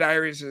Apothecary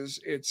Diaries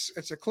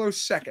it's a close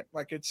second.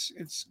 Like it's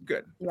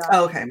good. Yeah.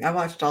 Oh, okay. I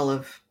watched all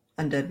of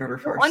Undead Murder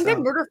Farce.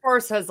 Undead Murder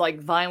Farce has like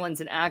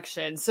violence and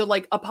action. So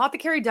like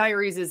Apothecary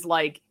Diaries is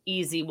like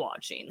easy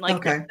watching.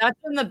 Like that's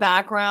in the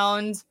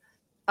background.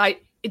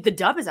 The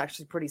dub is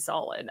actually pretty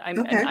solid.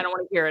 And I don't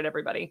want to hear it,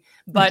 everybody.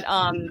 But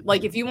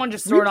like if you want to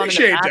just throw it on in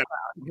the background.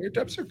 Your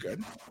dubs are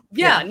good.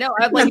 Yeah, no,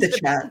 I like the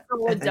chat,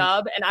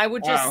 dub, and I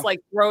would just like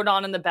throw it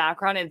on in the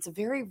background, and it's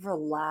very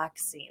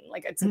relaxing.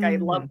 Like it's like I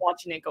love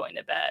watching it going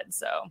to bed.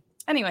 So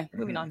anyway,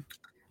 moving on.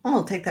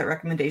 I'll take that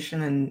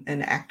recommendation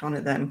and act on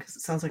it then, because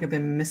it sounds like I've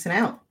been missing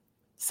out.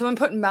 Someone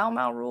putting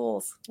Mao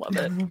rules. Love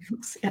it.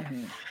 Yeah.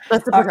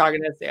 That's the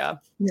protagonist. Yeah.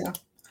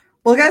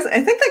 Well, guys,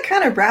 I think that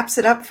kind of wraps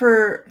it up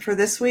for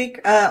this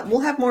week.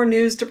 We'll have more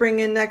news to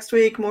bring in next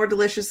week, more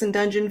delicious and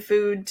dungeon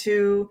food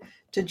to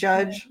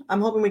judge. I'm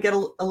hoping we get a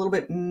little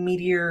bit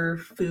meatier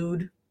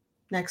food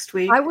next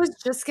week. I was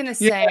just gonna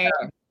say,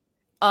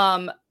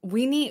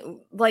 we need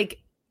like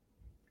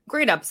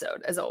great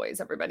episode as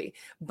always, everybody.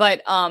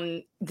 But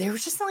there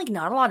was just like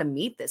not a lot of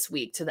meat this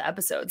week to the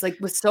episodes. Like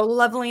with Solo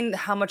Leveling,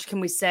 how much can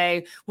we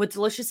say? With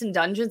Delicious in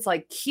Dungeons,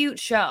 like cute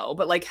show,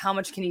 but like how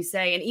much can you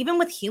say? And even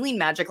with Healing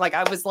Magic, like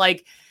I was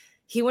like,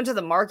 he went to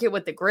the market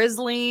with the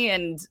grizzly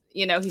and,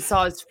 you know, he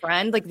saw his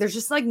friend. Like, there's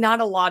just like not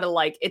a lot of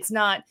like, it's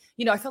not,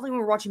 you know, I felt like when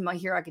we were watching My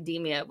Hero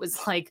Academia, it was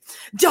like,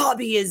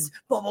 Dobby is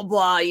blah, blah,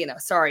 blah, you know,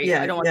 sorry.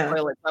 I don't want to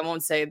spoil it. I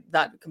won't say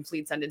that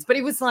complete sentence, but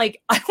it was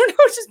like, I don't know,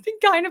 it's just been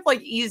kind of like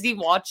easy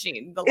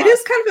watching. It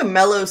is kind of a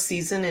mellow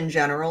season in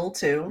general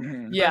too.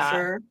 Mm-hmm. For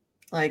sure.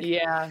 Like,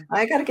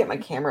 I got to get my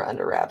camera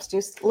under wraps.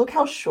 Just look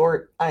how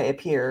short I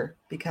appear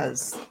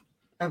because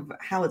of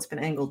how it's been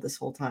angled this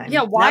whole time.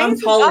 Yeah. Why now I'm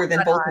taller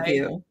than both of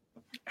you.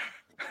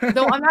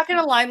 Though I'm not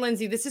gonna lie,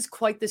 Lindsay, this is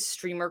quite the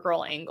streamer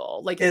girl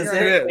angle. Like, is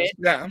it?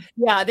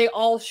 Yeah, they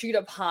all shoot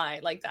up high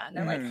like that, and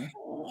they're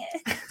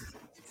like,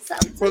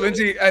 Well,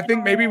 Lindsay, I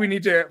think maybe we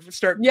need to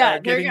start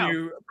getting you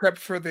you prepped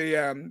for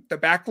the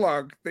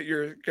backlog that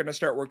you're going to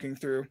start working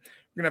through.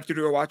 We're going to have to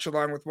do a watch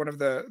along with one of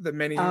the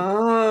many.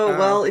 Oh,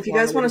 well, if you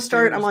guys want to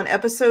start, I'm on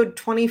episode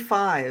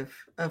 25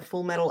 of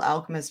Full Metal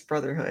Alchemist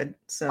Brotherhood.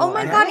 So oh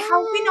my God,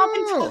 how have we not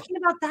been talking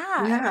about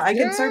that? Yeah, I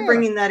can start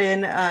bringing that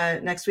in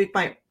next week.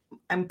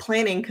 I'm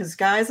planning because,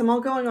 guys, I'm all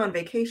going on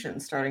vacation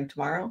starting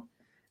tomorrow.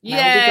 Yay!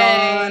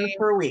 I'll be gone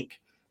for a week.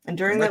 And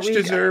during that week,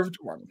 deserved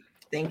one.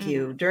 Thank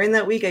you. During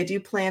that week, I do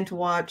plan to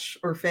watch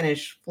or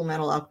finish Full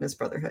Metal Alchemist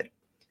Brotherhood.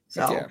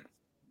 So,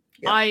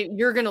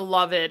 you're gonna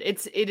love it.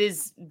 It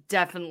is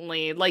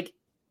definitely like,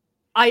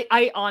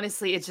 I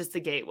honestly, it's just the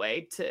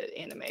gateway to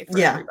anime for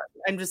everybody.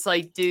 I'm just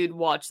like, dude,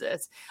 watch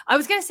this. I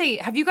was gonna say,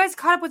 have you guys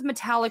caught up with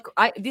Metallic?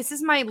 This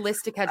is my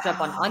list to catch up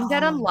on: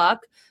 Undead Unluck,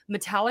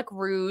 Metallic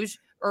Rouge,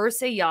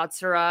 Urusei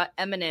Yatsura,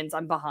 Eminence.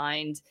 I'm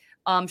behind.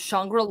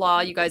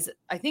 Shangri-La. You guys,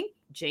 I think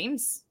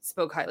James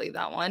spoke highly of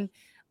that one.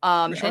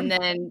 And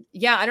then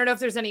I don't know if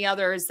there's any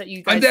others that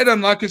you guys. Undead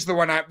Unluck is the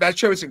one. That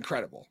show is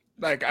incredible.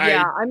 Like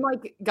I'm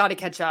like got to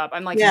catch up.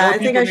 I'm like I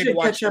think I should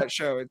catch up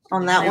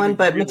on that really, one.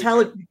 But really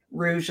Metallic good.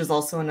 Rouge is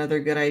also another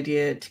good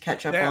idea to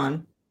catch up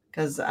on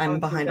because I'm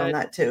behind on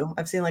that too.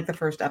 I've seen like the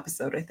first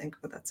episode, I think,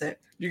 but that's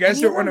it. You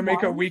guys don't want to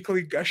make a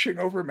weekly gushing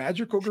over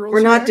magical girls?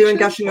 We're not doing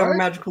gushing over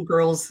magical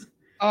girls.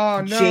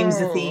 Oh no,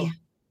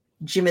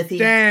 Jimothy.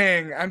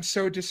 Dang, I'm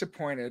so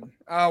disappointed.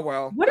 Oh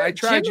well, I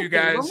tried, you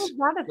guys.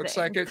 Looks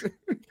like it.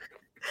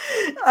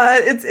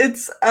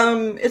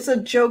 It's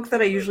a joke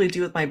that I usually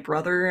do with my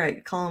brother. I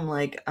call him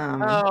like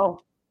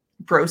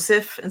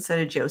Broseph instead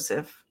of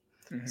Joseph.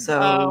 Mm-hmm.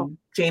 So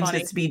James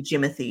gets to be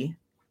Jimothy.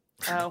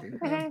 Oh,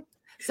 okay.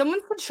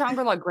 Someone put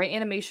Shangri-La, great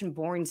animation,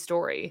 boring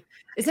story.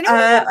 Is anyone?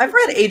 I've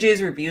read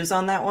AJ's reviews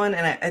on that one,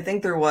 and I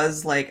think there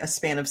was like a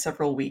span of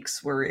several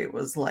weeks where it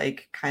was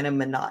like kind of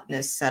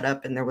monotonous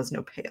setup, and there was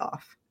no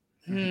payoff.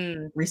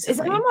 Recently, is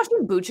anyone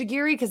watching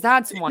Buchigiri? Because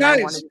that's one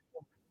I wanted.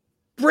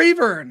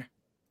 Bravern.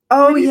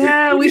 Oh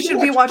yeah, we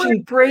should be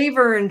watching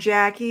Bravern,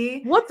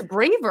 Jackie. What's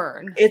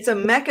Bravern? It's a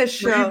mecha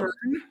show.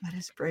 What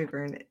is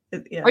Bravern?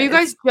 Are you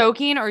guys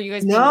joking? Or are you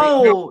guys?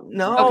 No.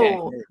 Okay.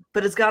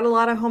 But it's got a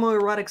lot of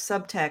homoerotic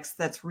subtext.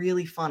 That's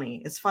really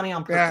funny. It's funny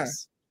on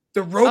purpose.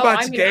 The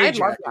robot's gay.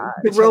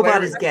 The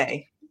robot is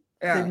gay.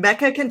 Yeah. The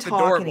mecha can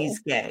talk and he's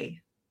gay.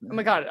 Oh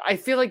my God, I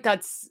feel like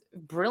that's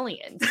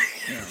brilliant.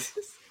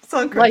 It's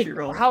on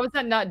Crunchyroll. How is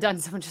that not done?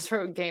 Someone just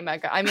wrote gay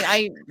mecha. I mean,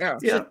 I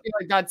feel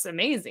like that's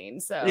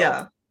amazing. So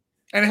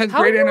and it has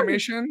great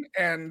animation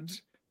and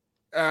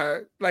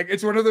like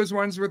it's one of those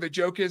ones where the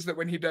joke is that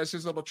when he does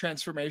his little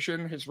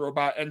transformation, his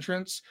robot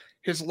entrance,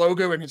 his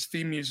logo and his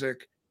theme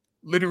music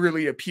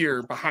literally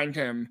appear behind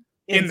him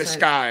in the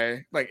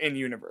sky, like in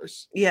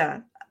universe. Yeah.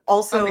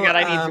 Also, oh my God,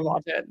 I need to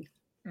watch it.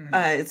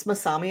 It's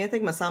Masami. I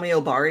think Masami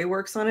Obari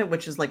works on it,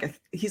 which is like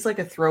he's like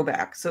a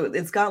throwback. So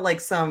it's got like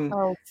some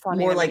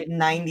more like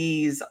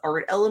 90s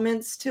art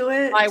elements to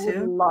it. I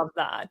would love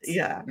that.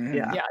 Yeah.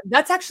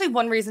 That's actually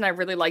one reason I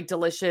really like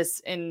Delicious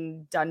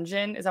in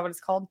Dungeon. Is that what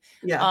it's called?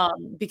 Yeah.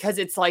 Because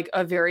it's like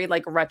a very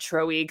like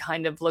retro-y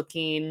kind of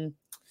looking.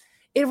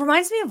 It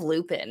reminds me of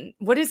Lupin.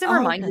 What does it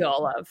remind you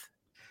all of?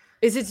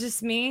 Is it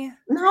just me?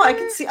 No, I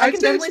can see. I can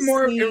definitely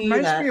see. It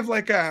reminds me of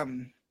like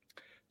kind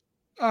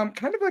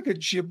of like a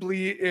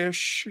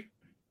Ghibli-ish.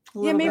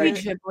 Yeah, maybe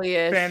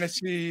Ghibli-ish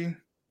fantasy.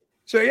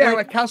 So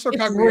like Castle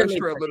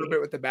Cagliostro a little bit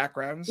with the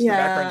backgrounds.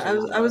 Yeah,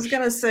 I was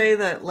gonna say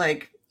that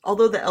like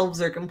although the elves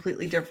are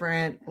completely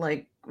different,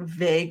 like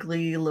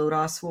vaguely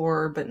Lodos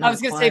War, but not. I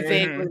was gonna say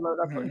vaguely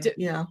Lodos War.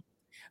 Yeah.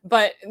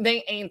 But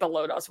they ain't the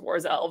Lodos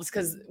Wars elves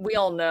because we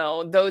all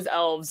know those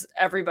elves.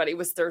 Everybody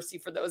was thirsty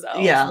for those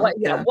elves. Yeah,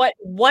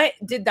 What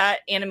did that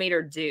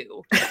animator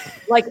do?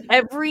 Like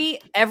every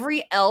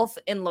elf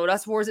in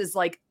Lodos Wars is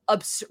like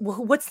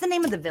what's the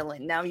name of the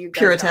villain? Now you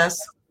Puritas.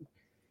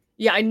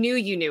 Yeah, I knew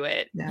you knew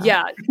it.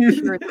 Yeah. How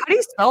do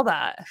you spell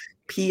that?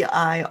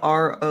 Pirotess.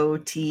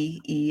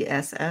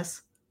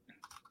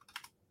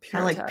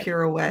 Kind of like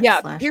pirouette.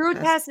 Yeah,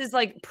 Puritas is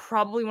like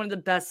probably one of the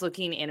best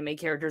looking anime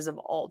characters of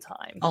all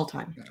time. All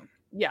time.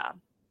 Yeah.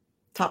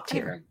 Top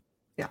tier.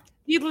 Yeah.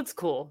 He looks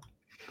cool,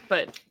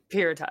 but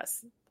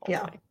Puritas.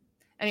 Yeah.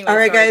 Anyway, all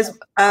right, guys.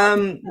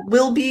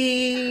 We'll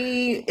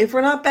be, if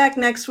we're not back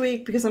next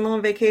week because I'm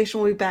on vacation,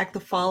 we'll be back the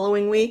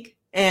following week,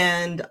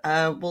 and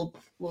we'll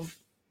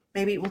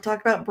talk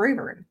about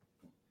Bravern.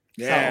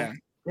 Yeah. So,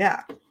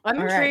 yeah.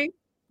 I'm intrigued. Right.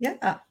 Yeah.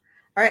 All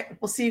right.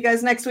 We'll see you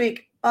guys next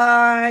week.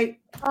 Bye.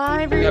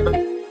 Bye,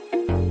 everybody.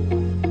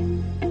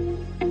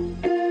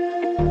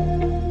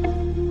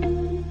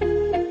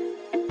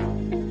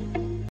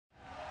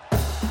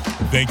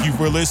 Thank you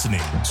for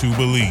listening to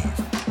Believe.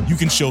 You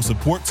can show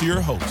support to your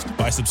host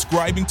by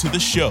subscribing to the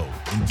show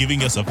and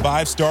giving us a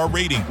 5-star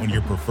rating on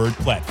your preferred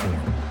platform.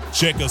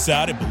 Check us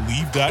out at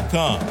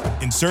Believe.com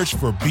and search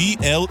for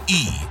BLEAV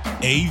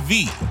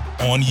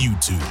on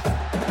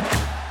YouTube.